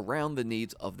service around the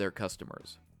needs of their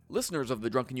customers. Listeners of the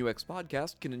Drunken UX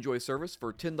podcast can enjoy service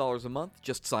for $10 a month.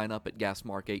 Just sign up at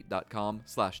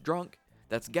gasmark8.com/drunk.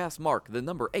 That's gasmark, the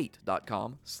number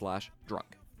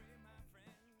 8.com/drunk.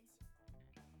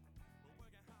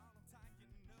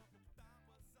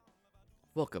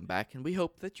 Welcome back, and we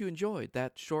hope that you enjoyed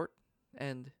that short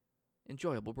and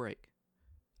enjoyable break.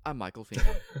 I'm Michael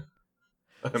Feenan.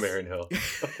 I'm Aaron Hill.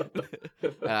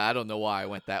 I don't know why I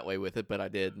went that way with it, but I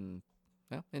did, and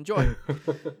enjoy.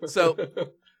 So,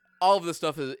 all of this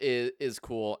stuff is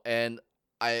cool, and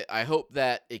I hope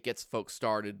that it gets folks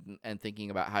started and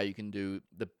thinking about how you can do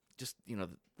the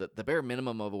bare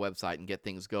minimum of a website and get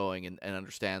things going and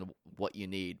understand what you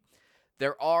need.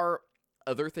 There are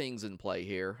other things in play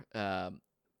here.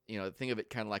 Think of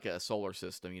it kind of like a solar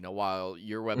system. While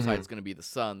your website is going to be the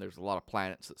sun, there's a lot of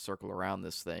planets that circle around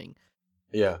this thing.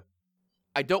 Yeah.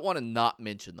 I don't want to not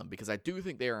mention them because I do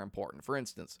think they are important. For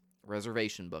instance,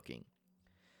 reservation booking.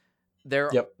 There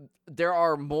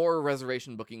are more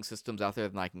reservation booking systems out there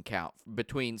than I can count.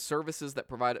 Between services that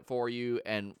provide it for you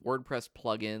and WordPress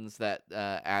plugins that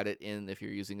add it in if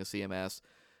you're using a CMS,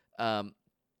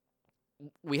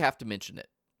 we have to mention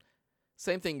it.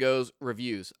 Same thing goes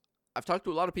reviews. I've talked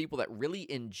to a lot of people that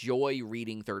really enjoy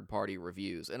reading third-party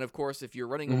reviews. And of course, if you're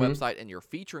running a website and you're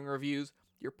featuring reviews,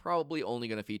 you're probably only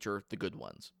going to feature the good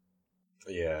ones.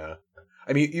 Yeah.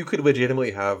 I mean, you could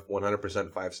legitimately have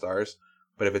 100% 5 stars,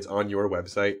 but if it's on your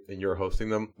website and you're hosting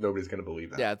them, nobody's going to believe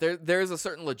that. Yeah, there's a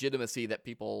certain legitimacy that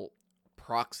people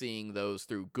proxying those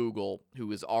through Google,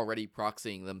 who is already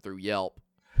proxying them through Yelp,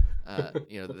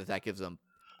 that gives them.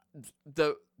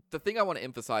 The thing I want to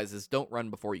emphasize is don't run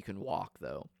before you can walk,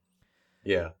 though.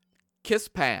 Yeah. Kiss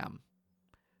Pam.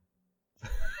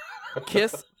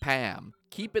 Kiss Pam.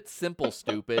 Keep it simple,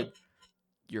 stupid.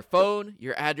 Your phone,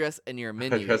 your address, and your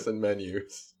menu. Address and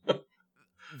menus.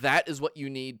 That is what you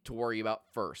need to worry about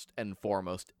first and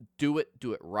foremost. Do it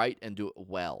right, and do it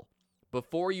well.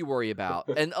 Before you worry about,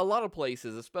 and a lot of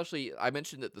places, especially, I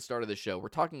mentioned at the start of the show, we're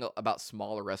talking about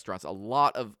smaller restaurants. A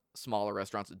lot of smaller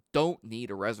restaurants don't need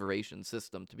a reservation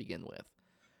system to begin with.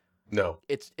 No.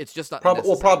 It's just not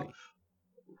necessary.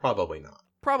 Probably not.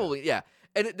 Probably, yeah.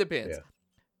 And it depends. Yeah.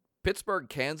 Pittsburgh,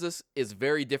 Kansas is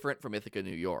very different from Ithaca, New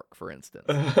York, for instance.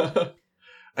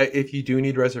 If you do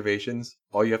need reservations,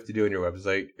 all you have to do on your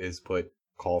website is put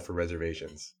call for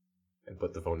reservations and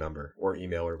put the phone number or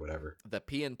email or whatever. The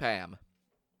P and Pam.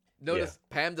 Notice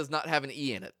Pam does not have an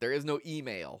E in it. There is no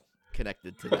email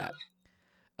connected to that.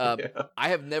 I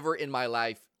have never in my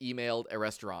life emailed a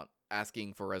restaurant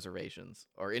asking for reservations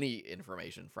or any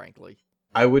information, frankly.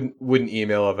 I wouldn't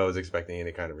email if I was expecting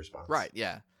any kind of response. Right,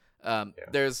 yeah.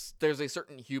 There's a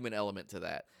certain human element to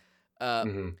that.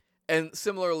 And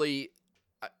similarly,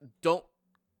 don't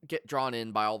get drawn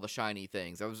in by all the shiny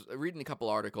things. I was reading a couple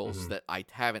articles that I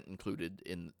haven't included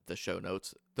in the show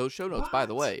notes. Those show notes, by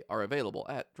the way, are available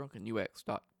at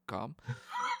drunkenux.com.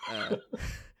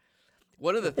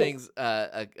 One of the things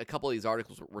a couple of these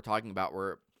articles were talking about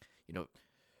were,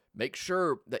 make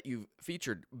sure that you've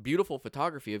featured beautiful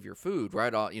photography of your food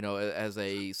right on, as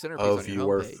a centerpiece on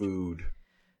your homepage. Food.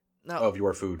 No, of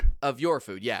your food. Of your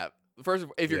food, yeah. First,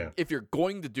 if you're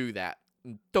going to do that,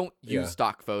 don't use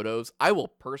stock photos. I will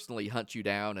personally hunt you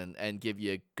down and give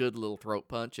you a good little throat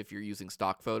punch if you're using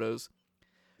stock photos.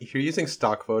 If you're using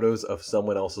stock photos of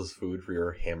someone else's food for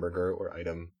your hamburger or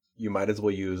item, you might as well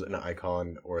use an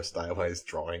icon or a stylized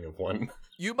drawing of one.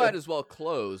 You might as well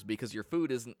close because your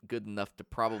food isn't good enough to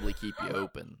probably keep you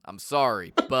open. I'm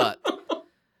sorry, but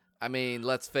I mean,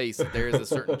 let's face it, there is a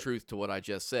certain truth to what I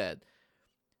just said.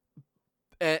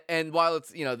 And while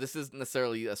it's, this isn't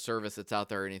necessarily a service that's out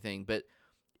there or anything, but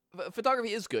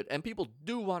photography is good, and people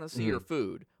do want to see your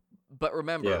food. But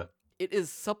remember, it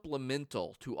is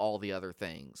supplemental to all the other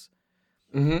things.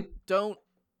 Don't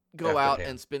go out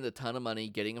and spend a ton of money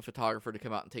getting a photographer to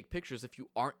come out and take pictures if you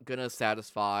aren't going to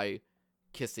satisfy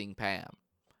kissing Pam.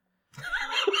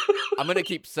 I'm going to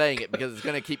keep saying it because it's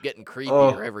going to keep getting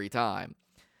creepier every time.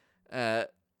 And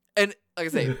like I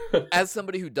say, as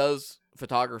somebody who does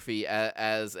photography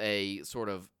as a sort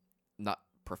of not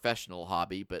professional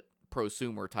hobby, but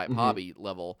prosumer type hobby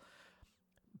level,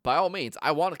 by all means,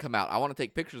 I want to come out. I want to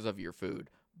take pictures of your food.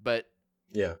 But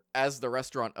as the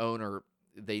restaurant owner,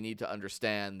 they need to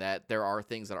understand that there are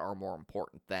things that are more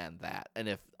important than that. And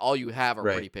if all you have are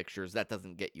pretty pictures, that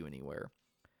doesn't get you anywhere.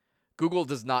 Google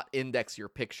does not index your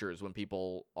pictures when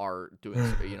people are doing,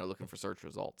 looking for search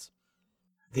results.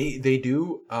 They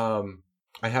do.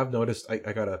 I have noticed, I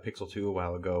got a Pixel 2 a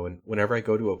while ago, and whenever I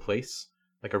go to a place,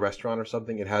 like a restaurant or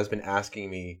something, it has been asking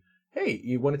me, hey,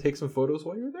 you want to take some photos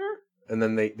while you're there? And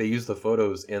then they use the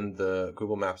photos in the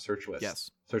Google Maps search list.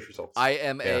 Yes. Search results. I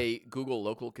am a Google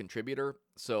local contributor,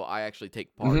 so I actually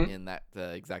take part in that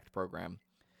exact program.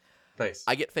 Nice.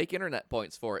 I get fake internet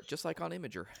points for it, just like on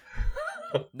Imager.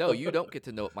 No, you don't get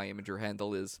to know what my Imager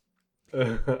handle is.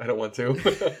 I don't want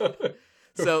to.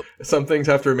 So some things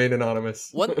have to remain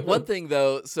anonymous. One thing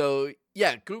though, so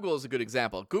yeah, Google is a good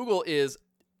example. Google is,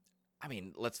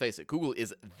 let's face it, Google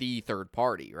is the third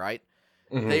party, right?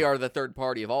 They are the third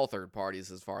party of all third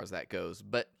parties as far as that goes.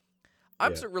 But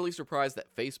I'm really surprised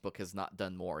that Facebook has not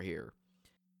done more here.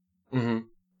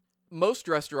 Most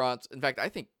restaurants, in fact, I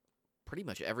think pretty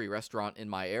much every restaurant in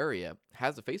my area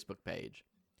has a Facebook page.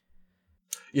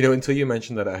 Until you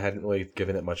mentioned that, I hadn't really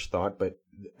given it much thought, but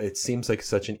it seems like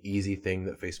such an easy thing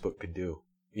that Facebook could do.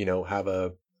 Have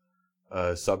a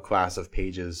subclass of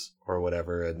pages or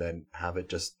whatever, and then have it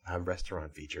just have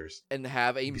restaurant features. And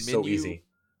have a menu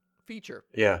feature.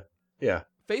 Yeah.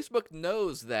 Facebook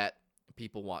knows that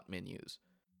people want menus.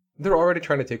 They're already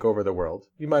trying to take over the world.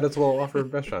 You might as well offer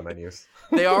restaurant menus.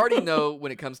 They already know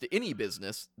when it comes to any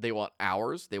business, they want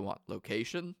hours, they want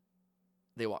location,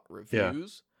 they want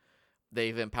reviews.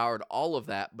 They've empowered all of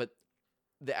that, but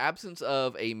the absence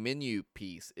of a menu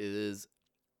piece is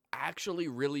actually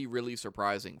really, really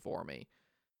surprising for me.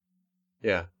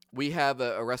 Yeah. We have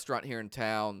a restaurant here in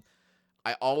town.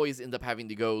 I always end up having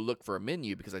to go look for a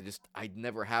menu because I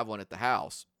never have one at the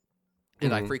house.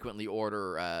 And I frequently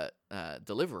order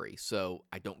delivery, so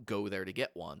I don't go there to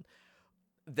get one.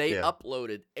 They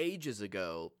uploaded ages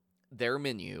ago their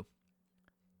menu,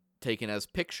 taken as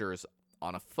pictures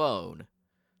on a phone,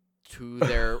 to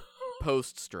their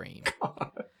post stream.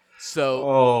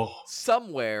 So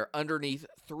somewhere underneath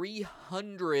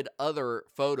 300 other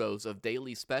photos of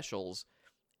daily specials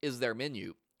is their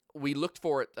menu. We looked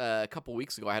for it a couple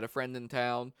weeks ago. I had a friend in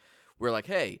town. We're like,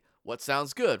 hey, what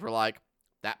sounds good? We're like,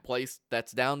 that place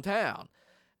that's downtown.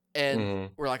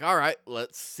 And we're like, all right,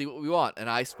 let's see what we want. And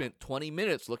I spent 20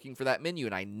 minutes looking for that menu,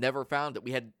 and I never found it.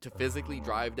 We had to physically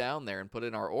drive down there and put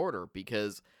in our order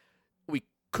because we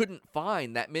couldn't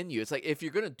find that menu. It's like, if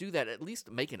you're going to do that, at least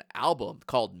make an album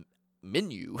called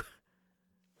Menu.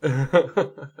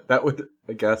 That would,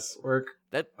 I guess, work.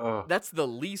 That's the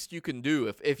least you can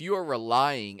do if you are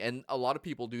relying, and a lot of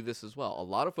people do this as well. A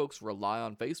lot of folks rely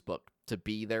on Facebook to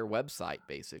be their website,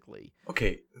 basically.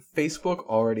 Okay, Facebook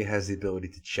already has the ability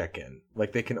to check in.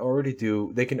 Like they can already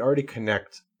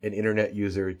connect an internet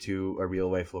user to a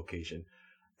real life location.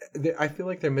 I feel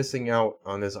like they're missing out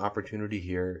on this opportunity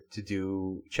here to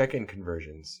do check-in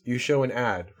conversions. You show an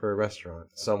ad for a restaurant,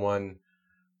 someone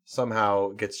somehow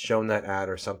gets shown that ad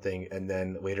or something, and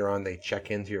then later on they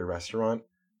check into your restaurant.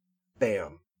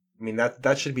 Bam. I mean,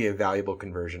 that should be a valuable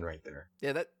conversion right there.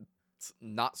 Yeah, that's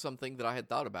not something that I had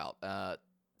thought about.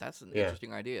 That's an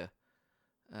interesting idea.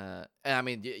 And I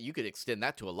mean, you could extend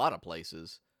that to a lot of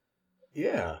places.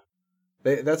 Yeah.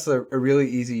 That's a really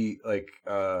easy,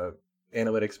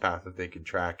 analytics path that they could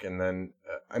track. And then,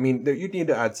 I mean, you'd need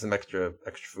to add some extra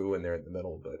foo in there in the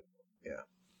middle, but yeah.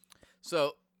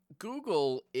 So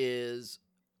Google is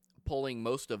pulling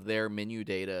most of their menu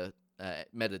data,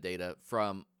 metadata,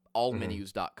 from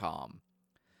allmenus.com.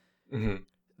 Mm-hmm.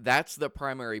 That's the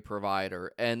primary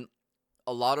provider. And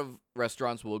a lot of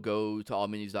restaurants will go to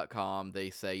allmenus.com. They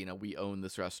say, we own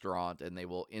this restaurant, and they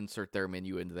will insert their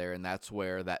menu into there, and that's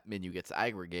where that menu gets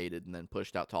aggregated and then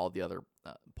pushed out to all the other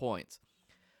points.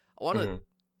 I want to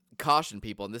caution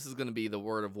people, and this is going to be the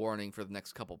word of warning for the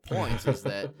next couple points, is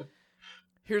that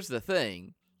here's the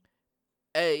thing.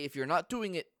 A, if you're not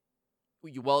doing it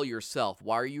well yourself,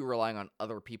 why are you relying on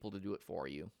other people to do it for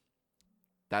you?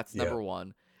 That's number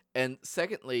one. And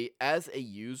secondly, as a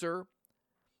user,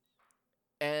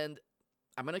 and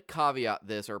I'm going to caveat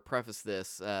this or preface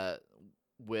this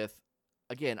with,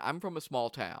 again, I'm from a small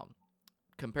town.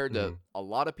 Compared to a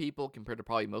lot of people, compared to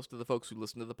probably most of the folks who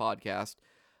listen to the podcast,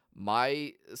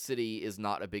 my city is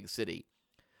not a big city.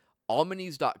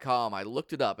 Allmenus.com, I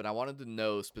looked it up, and I wanted to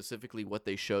know specifically what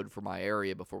they showed for my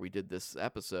area before we did this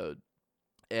episode.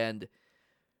 And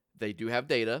they do have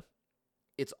data.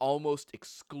 It's almost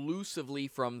exclusively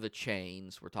from the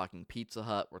chains. We're talking Pizza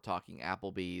Hut. We're talking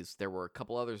Applebee's. There were a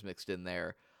couple others mixed in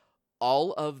there.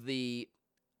 All of the,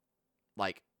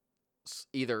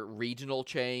 either regional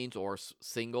chains or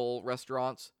single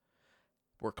restaurants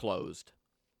were closed.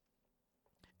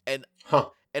 And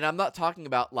and I'm not talking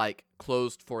about,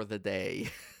 closed for the day.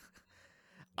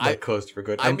 Closed for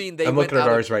good. I'm looking at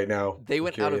ours right now. They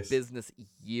went out of business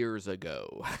years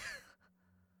ago.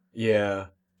 Yeah.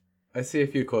 I see a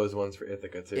few closed ones for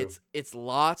Ithaca, too.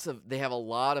 They have a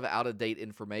lot of out-of-date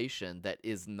information that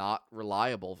is not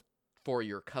reliable for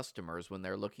your customers when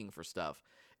they're looking for stuff.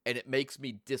 And it makes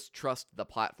me distrust the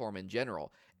platform in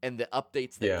general. And the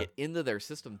updates that get into their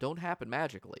system don't happen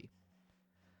magically.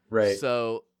 Right.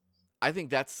 So I think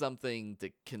that's something to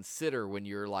consider when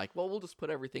you're like, well, we'll just put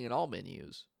everything in all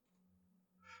menus.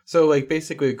 So,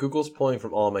 basically, Google's pulling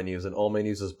from all menus, and all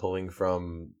menus is pulling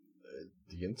from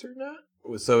the internet?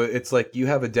 So it's like you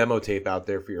have a demo tape out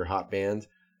there for your hot band,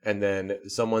 and then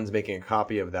someone's making a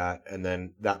copy of that, and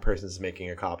then that person's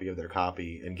making a copy of their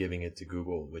copy and giving it to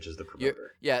Google, which is the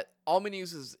promoter. Yeah, all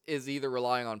menus is either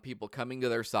relying on people coming to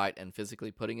their site and physically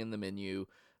putting in the menu,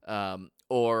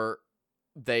 or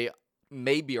they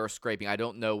maybe are scraping. I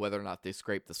don't know whether or not they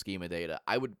scrape the schema data.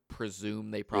 I would presume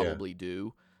they probably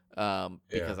do,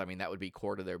 because, that would be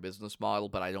core to their business model,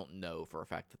 but I don't know for a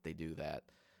fact that they do that.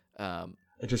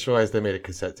 I just realized they made a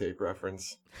cassette tape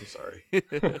reference. I'm sorry.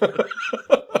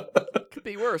 Could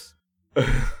be worse.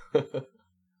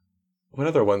 What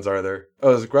other ones are there?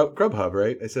 Oh, there's Grubhub,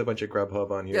 right? I see a bunch of Grubhub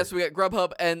on here. Yeah, so we got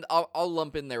Grubhub, and I'll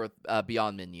lump in there with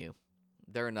Beyond Menu.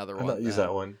 They're another one. I've not used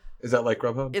that one. Is that like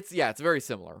Grubhub? It's very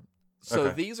similar.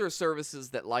 So these are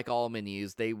services that, like all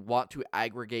menus, they want to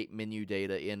aggregate menu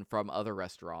data in from other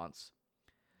restaurants.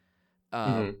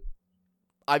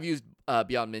 I've used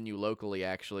Beyond Menu locally,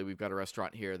 actually. We've got a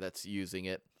restaurant here that's using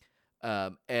it.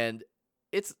 And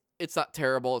it's not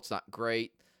terrible. It's not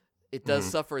great. It does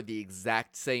suffer the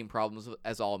exact same problems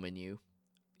as all menu.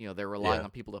 They're relying on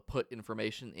people to put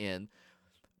information in.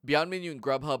 Beyond Menu and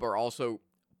Grubhub are also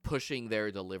pushing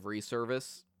their delivery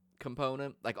service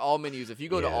component. Like all menus, if you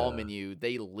go to all menu,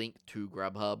 they link to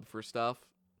Grubhub for stuff.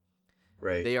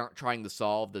 Right. They aren't trying to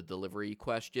solve the delivery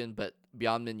question, but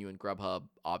Beyond Menu and Grubhub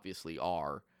obviously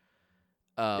are.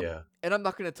 And I'm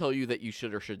not going to tell you that you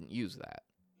should or shouldn't use that.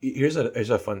 Here's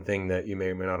a fun thing that you may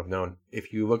or may not have known.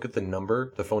 If you look at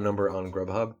the phone number on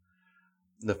Grubhub,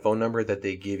 the phone number that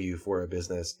they give you for a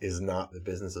business is not the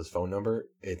business's phone number.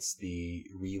 It's the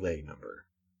relay number.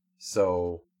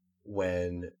 So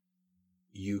when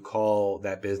you call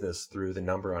that business through the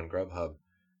number on Grubhub,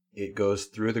 it goes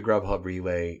through the Grubhub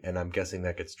relay, and I'm guessing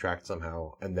that gets tracked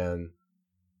somehow. And then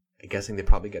I'm guessing they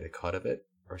probably get a cut of it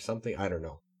or something. I don't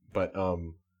know. But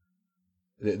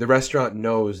the restaurant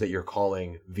knows that you're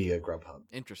calling via Grubhub.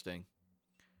 Interesting.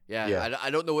 Yeah. I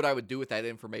don't know what I would do with that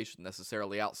information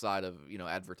necessarily outside of,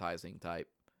 advertising type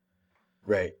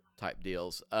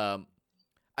deals. I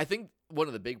think one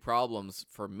of the big problems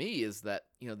for me is that,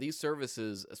 these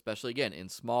services, especially again in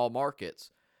small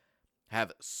markets,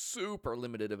 have super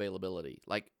limited availability.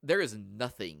 Like, there is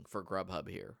nothing for Grubhub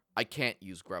here. I can't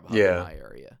use Grubhub in my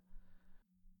area.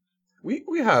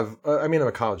 We have, I'm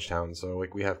a college town, so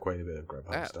like we have quite a bit of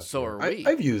Grubhub stuff. So here. are we.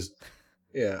 I've used,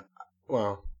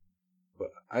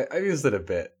 I've used it a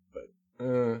bit, but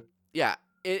yeah,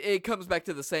 it comes back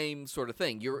to the same sort of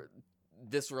thing.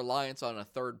 This reliance on a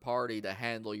third party to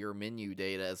handle your menu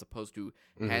data as opposed to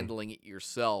handling it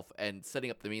yourself and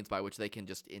setting up the means by which they can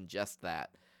just ingest that.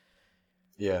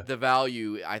 Yeah. The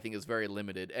value, I think, is very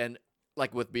limited. And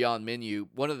like with Beyond Menu,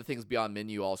 one of the things Beyond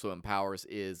Menu also empowers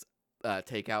is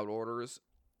takeout orders.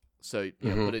 So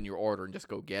put in your order and just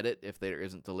go get it if there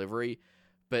isn't delivery.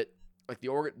 But like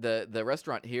the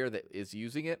restaurant here that is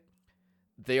using it,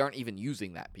 they aren't even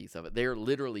using that piece of it. They're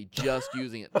literally just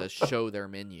using it to show their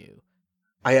menu.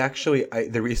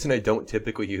 The reason I don't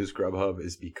typically use Grubhub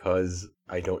is because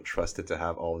I don't trust it to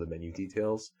have all the menu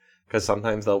details. Because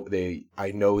sometimes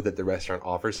I know that the restaurant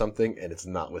offers something and it's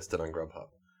not listed on Grubhub.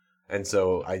 And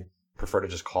so I prefer to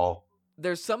just call.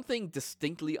 There's something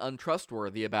distinctly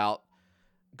untrustworthy about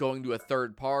going to a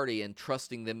third party and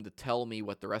trusting them to tell me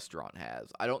what the restaurant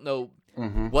has. I don't know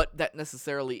what that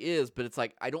necessarily is, but it's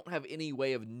like I don't have any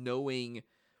way of knowing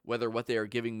whether what they are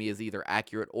giving me is either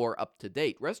accurate or up to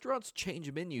date. Restaurants change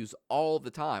menus all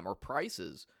the time, or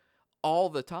prices all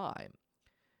the time.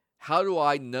 How do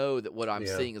I know that what I'm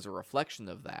seeing is a reflection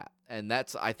of that? And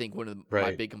that's, I think, one of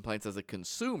my big complaints as a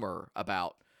consumer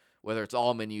about whether it's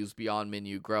all menus, Beyond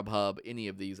Menu, Grubhub, any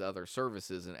of these other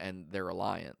services and their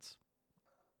reliance.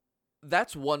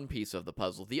 That's one piece of the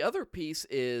puzzle. The other piece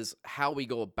is how we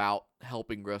go about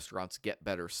helping restaurants get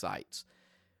better sites.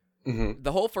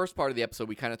 The whole first part of the episode,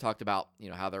 we kind of talked about,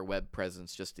 how their web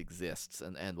presence just exists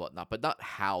and whatnot, but not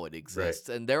how it exists.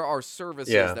 And there are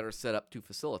services that are set up to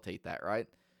facilitate that, right?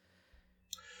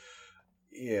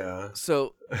 Yeah.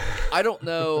 So I don't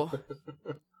know.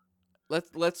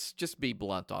 Let's just be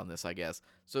blunt on this, I guess.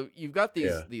 So you've got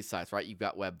these sites, right? You've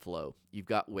got Webflow, you've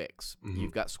got Wix,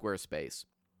 you've got Squarespace.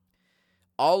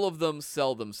 All of them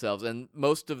sell themselves, and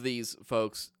most of these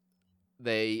folks,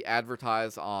 they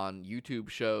advertise on YouTube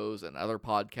shows and other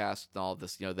podcasts and all of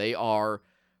this. They are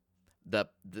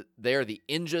they are the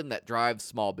engine that drives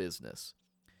small business.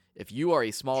 If you are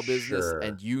a small business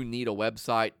and you need a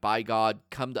website, by God,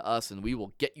 come to us and we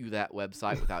will get you that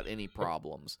website without any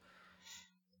problems.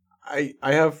 I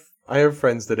have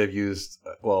friends that have used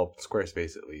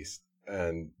Squarespace at least,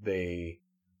 and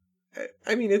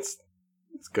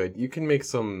it's good. You can make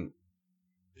some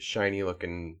shiny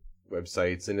looking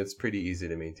websites, and it's pretty easy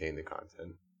to maintain the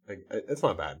content. It's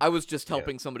not bad. I was just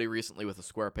helping somebody recently with a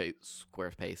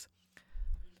Squarespace.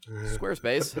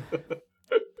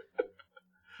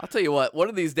 I'll tell you what, one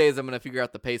of these days I'm going to figure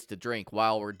out the pace to drink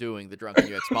while we're doing the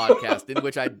Drunken UX podcast, in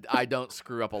which I don't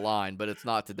screw up a line, but it's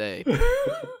not today.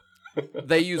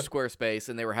 They use Squarespace,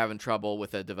 and they were having trouble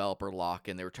with a developer lock,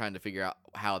 and they were trying to figure out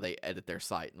how they edit their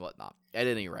site and whatnot. At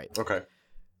any rate. Okay.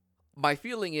 My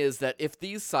feeling is that if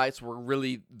these sites were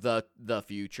really the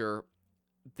future,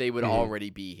 they would already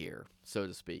be here, so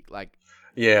to speak. Like,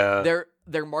 their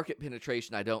market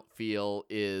penetration, I don't feel,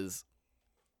 is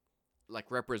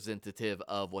like representative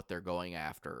of what they're going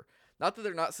after. Not that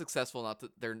they're not successful, not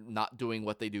that they're not doing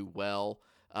what they do well.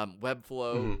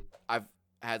 Webflow, I've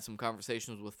had some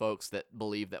conversations with folks that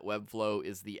believe that Webflow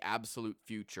is the absolute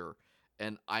future,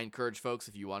 and I encourage folks,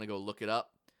 if you want to go look it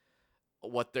up,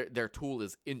 what their tool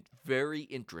is very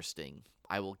interesting.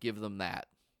 I will give them that.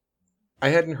 I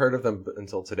hadn't heard of them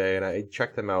until today, and I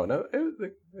checked them out, and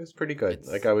it was pretty good.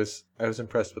 I was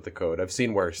impressed with the code. I've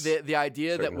seen worse. The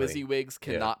idea certainly. That WYSIWYGs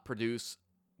cannot produce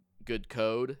good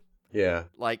code. Yeah.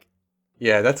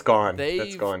 That's gone.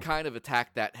 They've kind of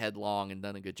attacked that headlong and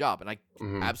done a good job, and I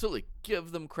absolutely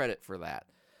give them credit for that.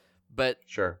 But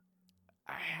sure,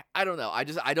 I don't know.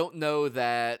 I don't know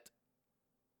that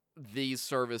these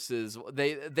services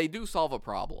they do solve a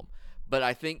problem, but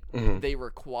I think they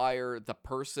require the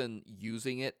person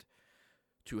using it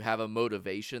to have a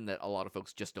motivation that a lot of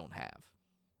folks just don't have.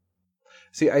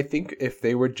 See, I think if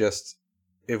they were just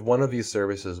if one of these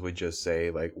services would just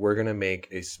say, like, we're going to make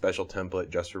a special template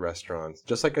just for restaurants,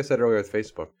 just like I said earlier with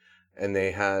Facebook, and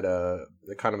they had a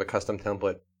kind of a custom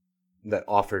template that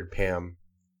offered PAM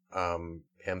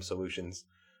solutions,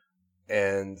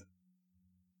 and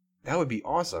that would be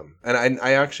awesome. And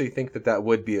I actually think that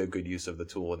would be a good use of the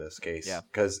tool in this case. Yeah.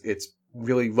 Because it's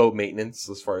really low maintenance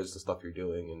as far as the stuff you're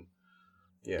doing. And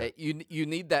yeah. You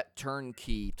need that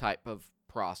turnkey type of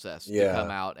process to Yeah. come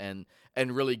out and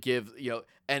really give,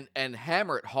 and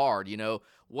hammer it hard.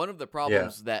 One of the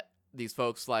problems that these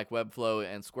folks like Webflow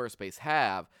and Squarespace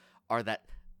have are that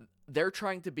they're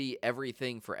trying to be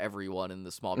everything for everyone in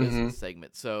the small business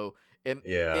segment. So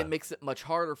it makes it much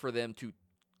harder for them to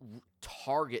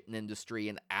target an industry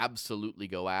and absolutely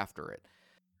go after it.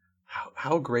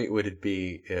 How great would it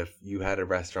be if you had a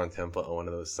restaurant template on one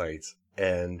of those sites,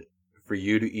 and for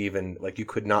you to even, like, you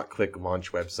could not click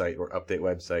launch website or update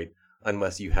website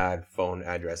unless you had phone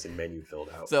address and menu filled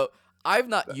out. So I've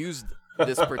not used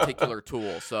this particular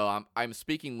tool, so I'm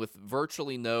speaking with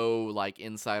virtually no like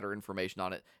insider information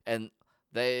on it, and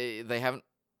they haven't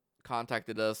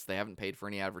contacted us. They haven't paid for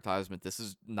any advertisement. This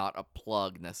is not a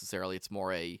plug necessarily. It's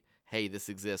more a, hey, this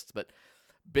exists. But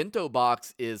Bento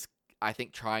Box is, I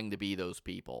think, trying to be those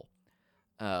people.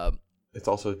 It's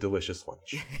also a delicious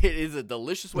lunch. It is a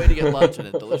delicious way to get lunch and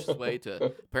a delicious way to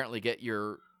apparently get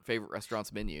your favorite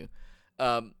restaurant's menu.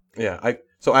 Yeah, I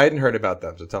hadn't heard about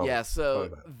them, so tell me. Yeah,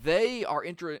 so they are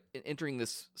entering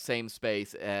this same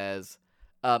space as,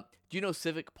 do you know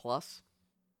Civic Plus?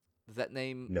 Does that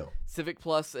name? No. Civic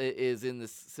Plus is in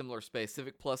this similar space.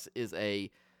 Civic Plus is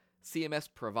a CMS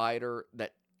provider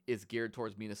that is geared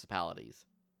towards municipalities.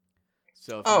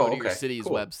 So if you go to your city's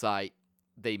website,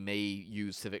 they may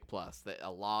use Civic Plus. That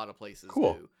a lot of places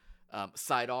do.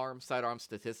 Sidearm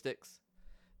Statistics.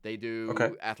 They do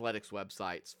athletics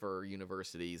websites for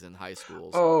universities and high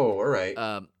schools. Oh, all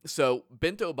right. So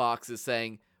Bento Box is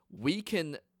saying we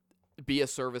can be a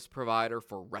service provider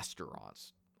for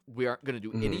restaurants. We aren't going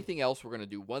to do anything else. We're going to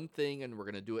do one thing, and we're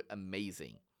going to do it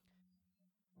amazing.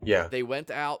 Yeah. They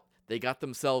went out. They got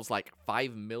themselves like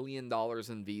 $5 million in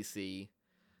VC.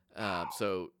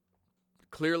 So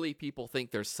clearly people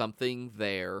think there's something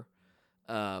there.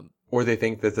 Or they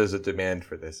think that there's a demand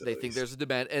for this. They think there's a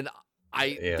demand. And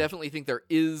I definitely think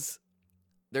there's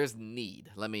need.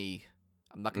 I'm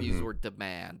not going to use the word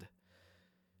demand,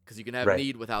 because you can have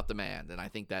need without demand. And I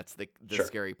think that's the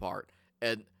scary part.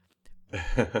 And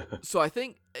so I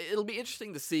think it'll be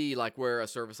interesting to see like where a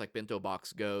service like Bento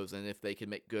Box goes, and if they can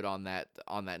make good on that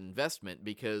investment,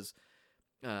 because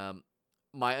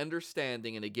my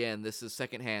understanding, and again, this is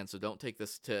secondhand, so don't take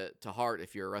this to heart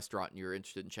if you're a restaurant and you're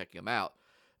interested in checking them out,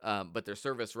 but their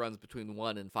service runs between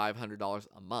 $100 and $500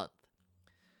 a month.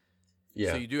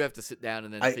 Yeah. So you do have to sit down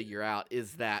and then figure out,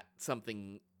 is that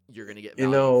something you're going to get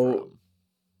value from?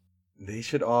 They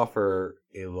should offer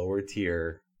a lower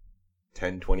tier,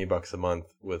 $10-$20 a month,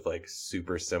 with like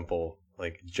super simple,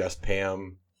 like just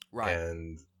PAM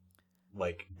and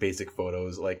like basic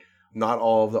photos, like not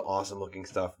all of the awesome looking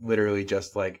stuff, literally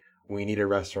just like, we need a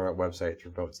restaurant website to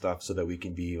promote stuff so that we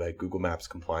can be like Google Maps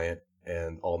compliant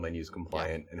and all menus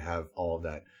compliant and have all of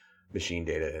that machine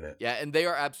data in it. Yeah, and they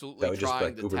are absolutely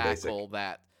trying to tackle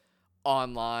that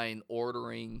online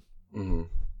ordering,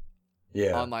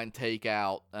 online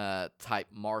takeout type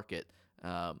market.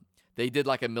 They did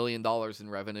like $1 million in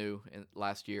revenue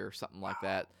last year, something like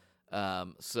that.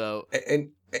 So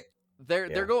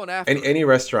they're going after any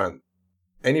restaurant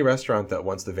that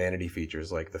wants the vanity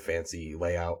features, like the fancy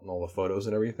layout and all the photos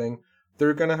and everything.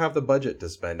 They're gonna have the budget to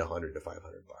spend $100 to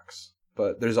 $500.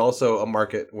 But there's also a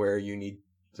market where you need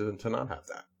to not have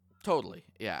that. Totally.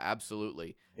 Yeah,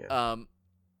 absolutely. Yeah.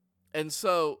 And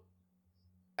so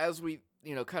as we,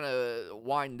 kind of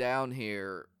wind down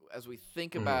here, as we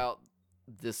think about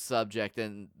this subject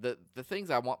and the things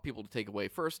I want people to take away,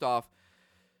 first off,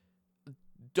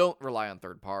 don't rely on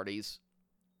third parties.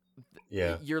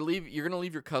 Yeah. You're going to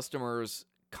leave your customers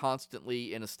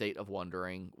constantly in a state of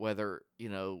wondering whether,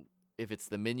 if it's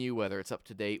the menu, whether it's up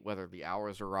to date, whether the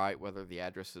hours are right, whether the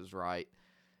address is right.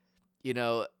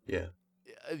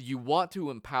 You want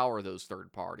to empower those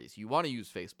third parties. You want to use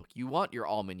Facebook. You want your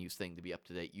all menus thing to be up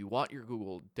to date. You want your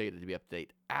Google data to be up to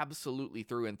date. Absolutely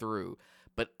through and through.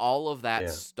 But all of that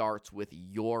starts with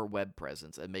your web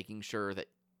presence and making sure that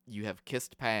you have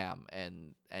kissed Pam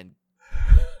and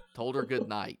told her good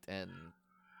night. And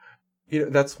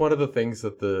that's one of the things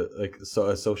that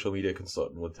a social media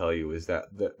consultant will tell you, is that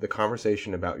the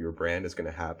conversation about your brand is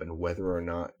going to happen whether or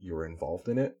not you're involved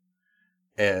in it.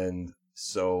 And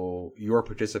so your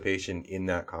participation in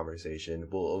that conversation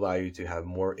will allow you to have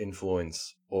more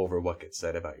influence over what gets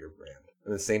said about your brand.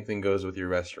 And the same thing goes with your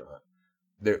restaurant.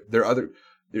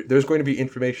 There's going to be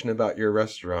information about your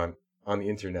restaurant on the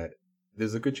internet.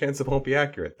 There's a good chance it won't be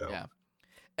accurate, though. Yeah.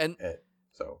 And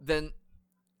so then,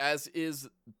 as is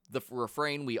the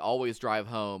refrain we always drive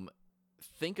home,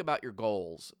 think about your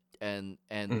goals and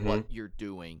what you're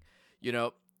doing. You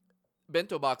know,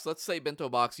 Bento Box, let's say Bento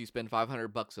Box, you spend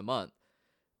 $500 a month.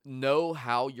 Know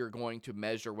how you're going to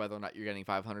measure whether or not you're getting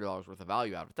 $500 worth of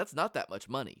value out of it. That's not that much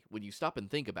money when you stop and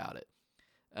think about it.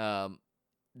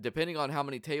 Depending on how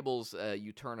many tables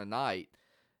you turn a night,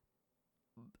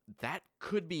 that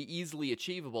could be easily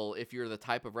achievable if you're the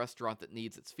type of restaurant that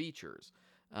needs its features.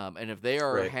 And if they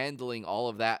are handling all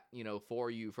of that, you know, for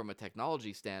you from a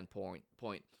technology standpoint,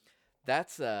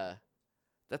 that's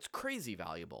crazy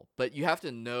valuable. But you have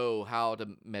to know how to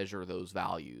measure those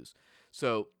values.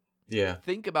 So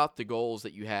think about the goals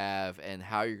that you have and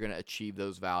how you're going to achieve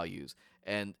those values.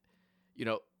 And, you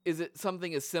know, is it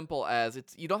something as simple as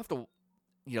you don't have to,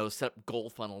 you know, set up goal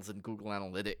funnels in Google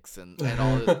Analytics and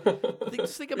all this.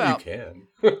 Just think about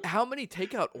how many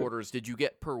takeout orders did you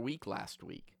get per week last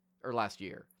week or last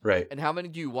year? Right. And how many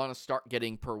do you want to start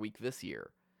getting per week this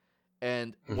year?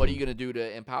 And what are you going to do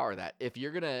to empower that? If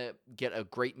you're going to get a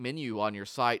great menu on your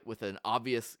site with an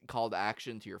obvious call to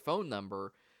action to your phone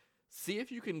number, see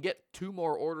if you can get 2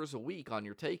 more orders a week on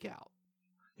your takeout.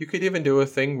 You could even do a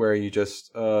thing where you just,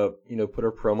 you know, put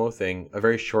a promo thing, a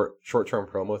very short-term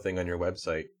promo thing on your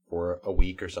website for a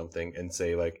week or something, and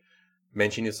say like,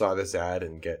 mention you saw this ad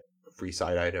and get a free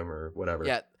side item or whatever.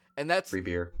 Yeah, and that's free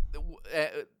beer.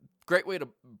 Great way to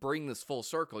bring this full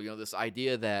circle. You know, this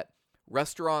idea that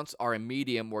restaurants are a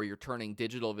medium where you're turning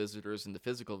digital visitors into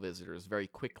physical visitors very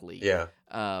quickly. Yeah.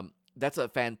 That's a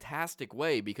fantastic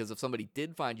way because if somebody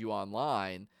did find you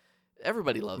online,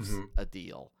 everybody loves a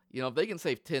deal. You know, if they can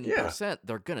save 10%,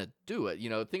 they're going to do it. You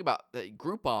know, think about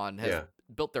Groupon has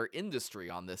built their industry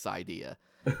on this idea.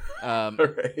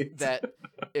 That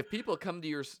if people come to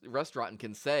your restaurant and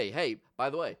can say, hey, by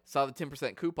the way, saw the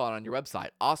 10% coupon on your website.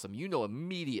 Awesome. You know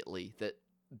immediately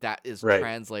that is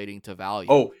translating to value.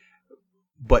 Oh,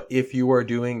 but if you are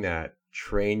doing that,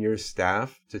 train your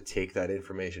staff to take that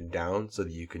information down so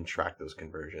that you can track those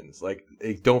conversions. Like,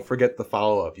 don't forget the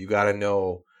follow-up. You got to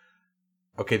know,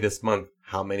 okay, this month,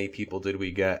 how many people did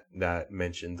we get that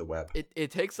mentioned the web?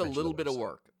 It takes a little bit of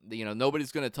work. You know,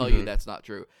 nobody's going to tell you that's not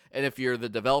true. And if you're the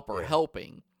developer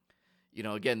helping, you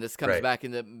know, again, this comes back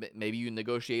into maybe you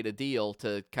negotiate a deal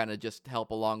to kind of just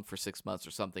help along for 6 months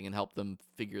or something and help them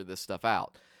figure this stuff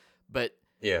out. But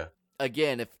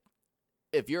again,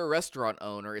 if you're a restaurant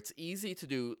owner, it's easy to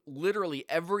do literally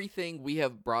everything we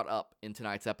have brought up in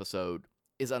tonight's episode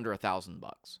is under $1,000.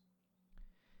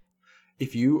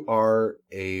 If you are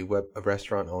a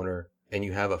restaurant owner and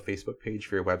you have a Facebook page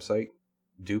for your website,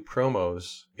 do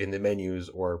promos in the menus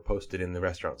or post it in the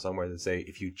restaurant somewhere that say,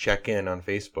 if you check in on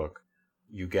Facebook,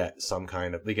 you get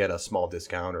they get a small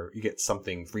discount or you get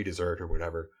something, free dessert or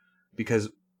whatever. Because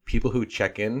people who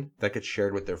check in, that gets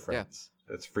shared with their friends.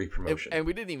 That's free promotion. And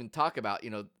we didn't even talk about,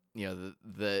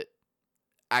 the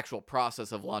actual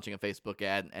process of launching a Facebook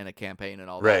ad and a campaign and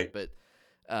all that. But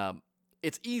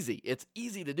it's easy. It's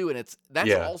easy to do, and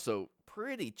that's also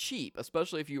pretty cheap,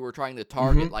 especially if you were trying to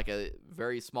target like a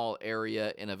very small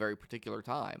area in a very particular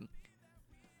time.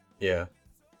 Yeah,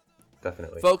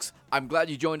 definitely. Folks, I'm glad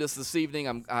you joined us this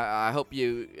evening. I hope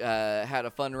you had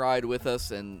a fun ride with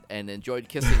us and enjoyed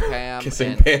Kissing Pam.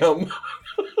 Kissing Pam.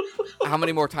 How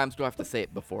many more times do I have to say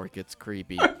it before it gets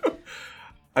creepy?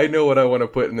 I know what I want to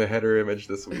put in the header image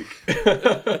this week.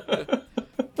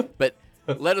 But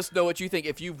let us know what you think.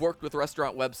 If you've worked with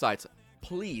restaurant websites,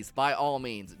 please, by all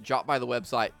means, drop by the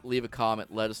website, leave a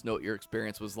comment, let us know what your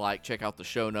experience was like. Check out the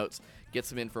show notes, get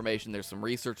some information. There's some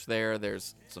research there.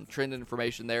 There's some trend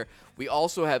information there. We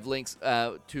also have links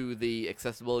to the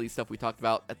accessibility stuff we talked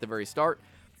about at the very start.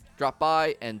 Drop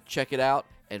by and check it out,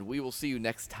 and we will see you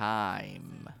next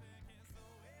time.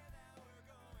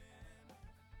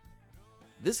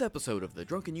 This episode of the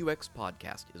Drunken UX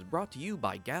podcast is brought to you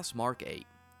by Gasmark 8.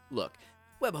 Look,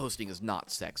 web hosting is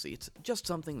not sexy, it's just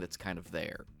something that's kind of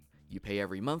there. You pay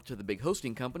every month to the big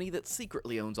hosting company that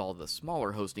secretly owns all the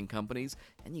smaller hosting companies,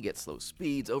 and you get slow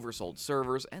speeds, oversold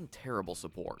servers, and terrible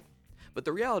support. But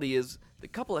the reality is, the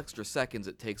couple extra seconds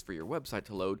it takes for your website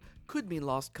to load could mean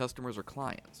lost customers or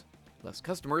clients. Less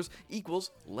customers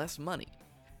equals less money.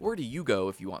 Where do you go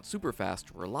if you want super fast,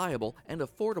 reliable, and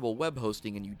affordable web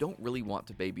hosting and you don't really want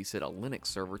to babysit a Linux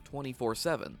server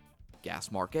 24/7?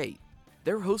 Gasmark 8.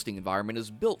 Their hosting environment is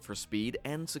built for speed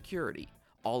and security.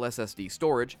 All SSD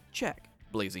storage? Check.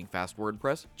 Blazing fast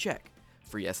WordPress? Check.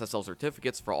 Free SSL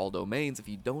certificates for all domains if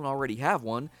you don't already have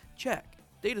one? Check.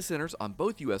 Data centers on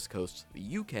both US coasts,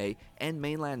 the UK, and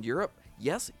mainland Europe?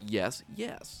 Yes, yes,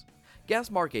 yes.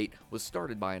 GasMark 8 was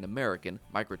started by an American,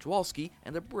 Mike Richwalski,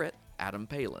 and a Brit, Adam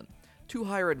Palin, two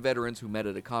higher ed veterans who met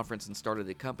at a conference and started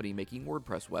a company making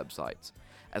WordPress websites.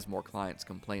 As more clients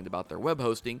complained about their web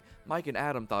hosting, Mike and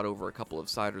Adam thought over a couple of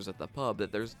ciders at the pub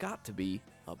that there's got to be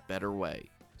a better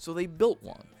way. So they built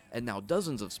one, and now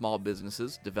dozens of small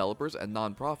businesses, developers, and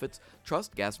nonprofits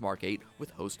trust GasMark 8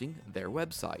 with hosting their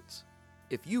websites.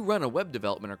 If you run a web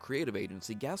development or creative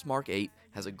agency, GasMark 8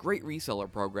 has a great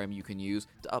reseller program you can use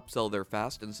to upsell their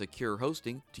fast and secure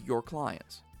hosting to your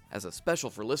clients. As a special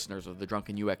for listeners of the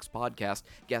Drunken UX podcast,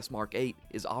 GasMark 8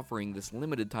 is offering this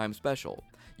limited time special.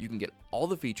 You can get all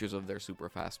the features of their super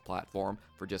fast platform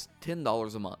for just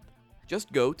 $10 a month.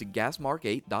 Just go to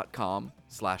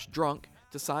gasmark8.com/drunk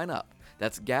to sign up.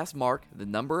 That's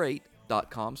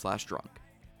gasmark8.com/drunk.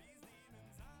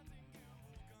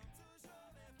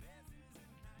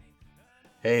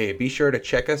 Hey, be sure to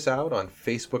check us out on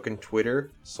Facebook and Twitter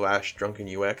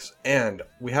 /DrunkenUX. And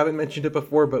we haven't mentioned it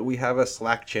before, but we have a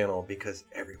Slack channel because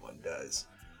everyone does.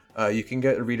 You can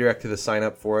get a redirect to the sign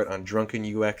up for it on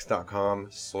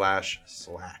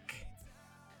drunkenux.com/Slack.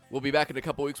 We'll be back in a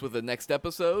couple weeks with the next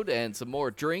episode and some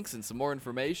more drinks and some more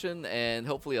information and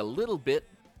hopefully a little bit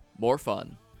more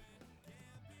fun.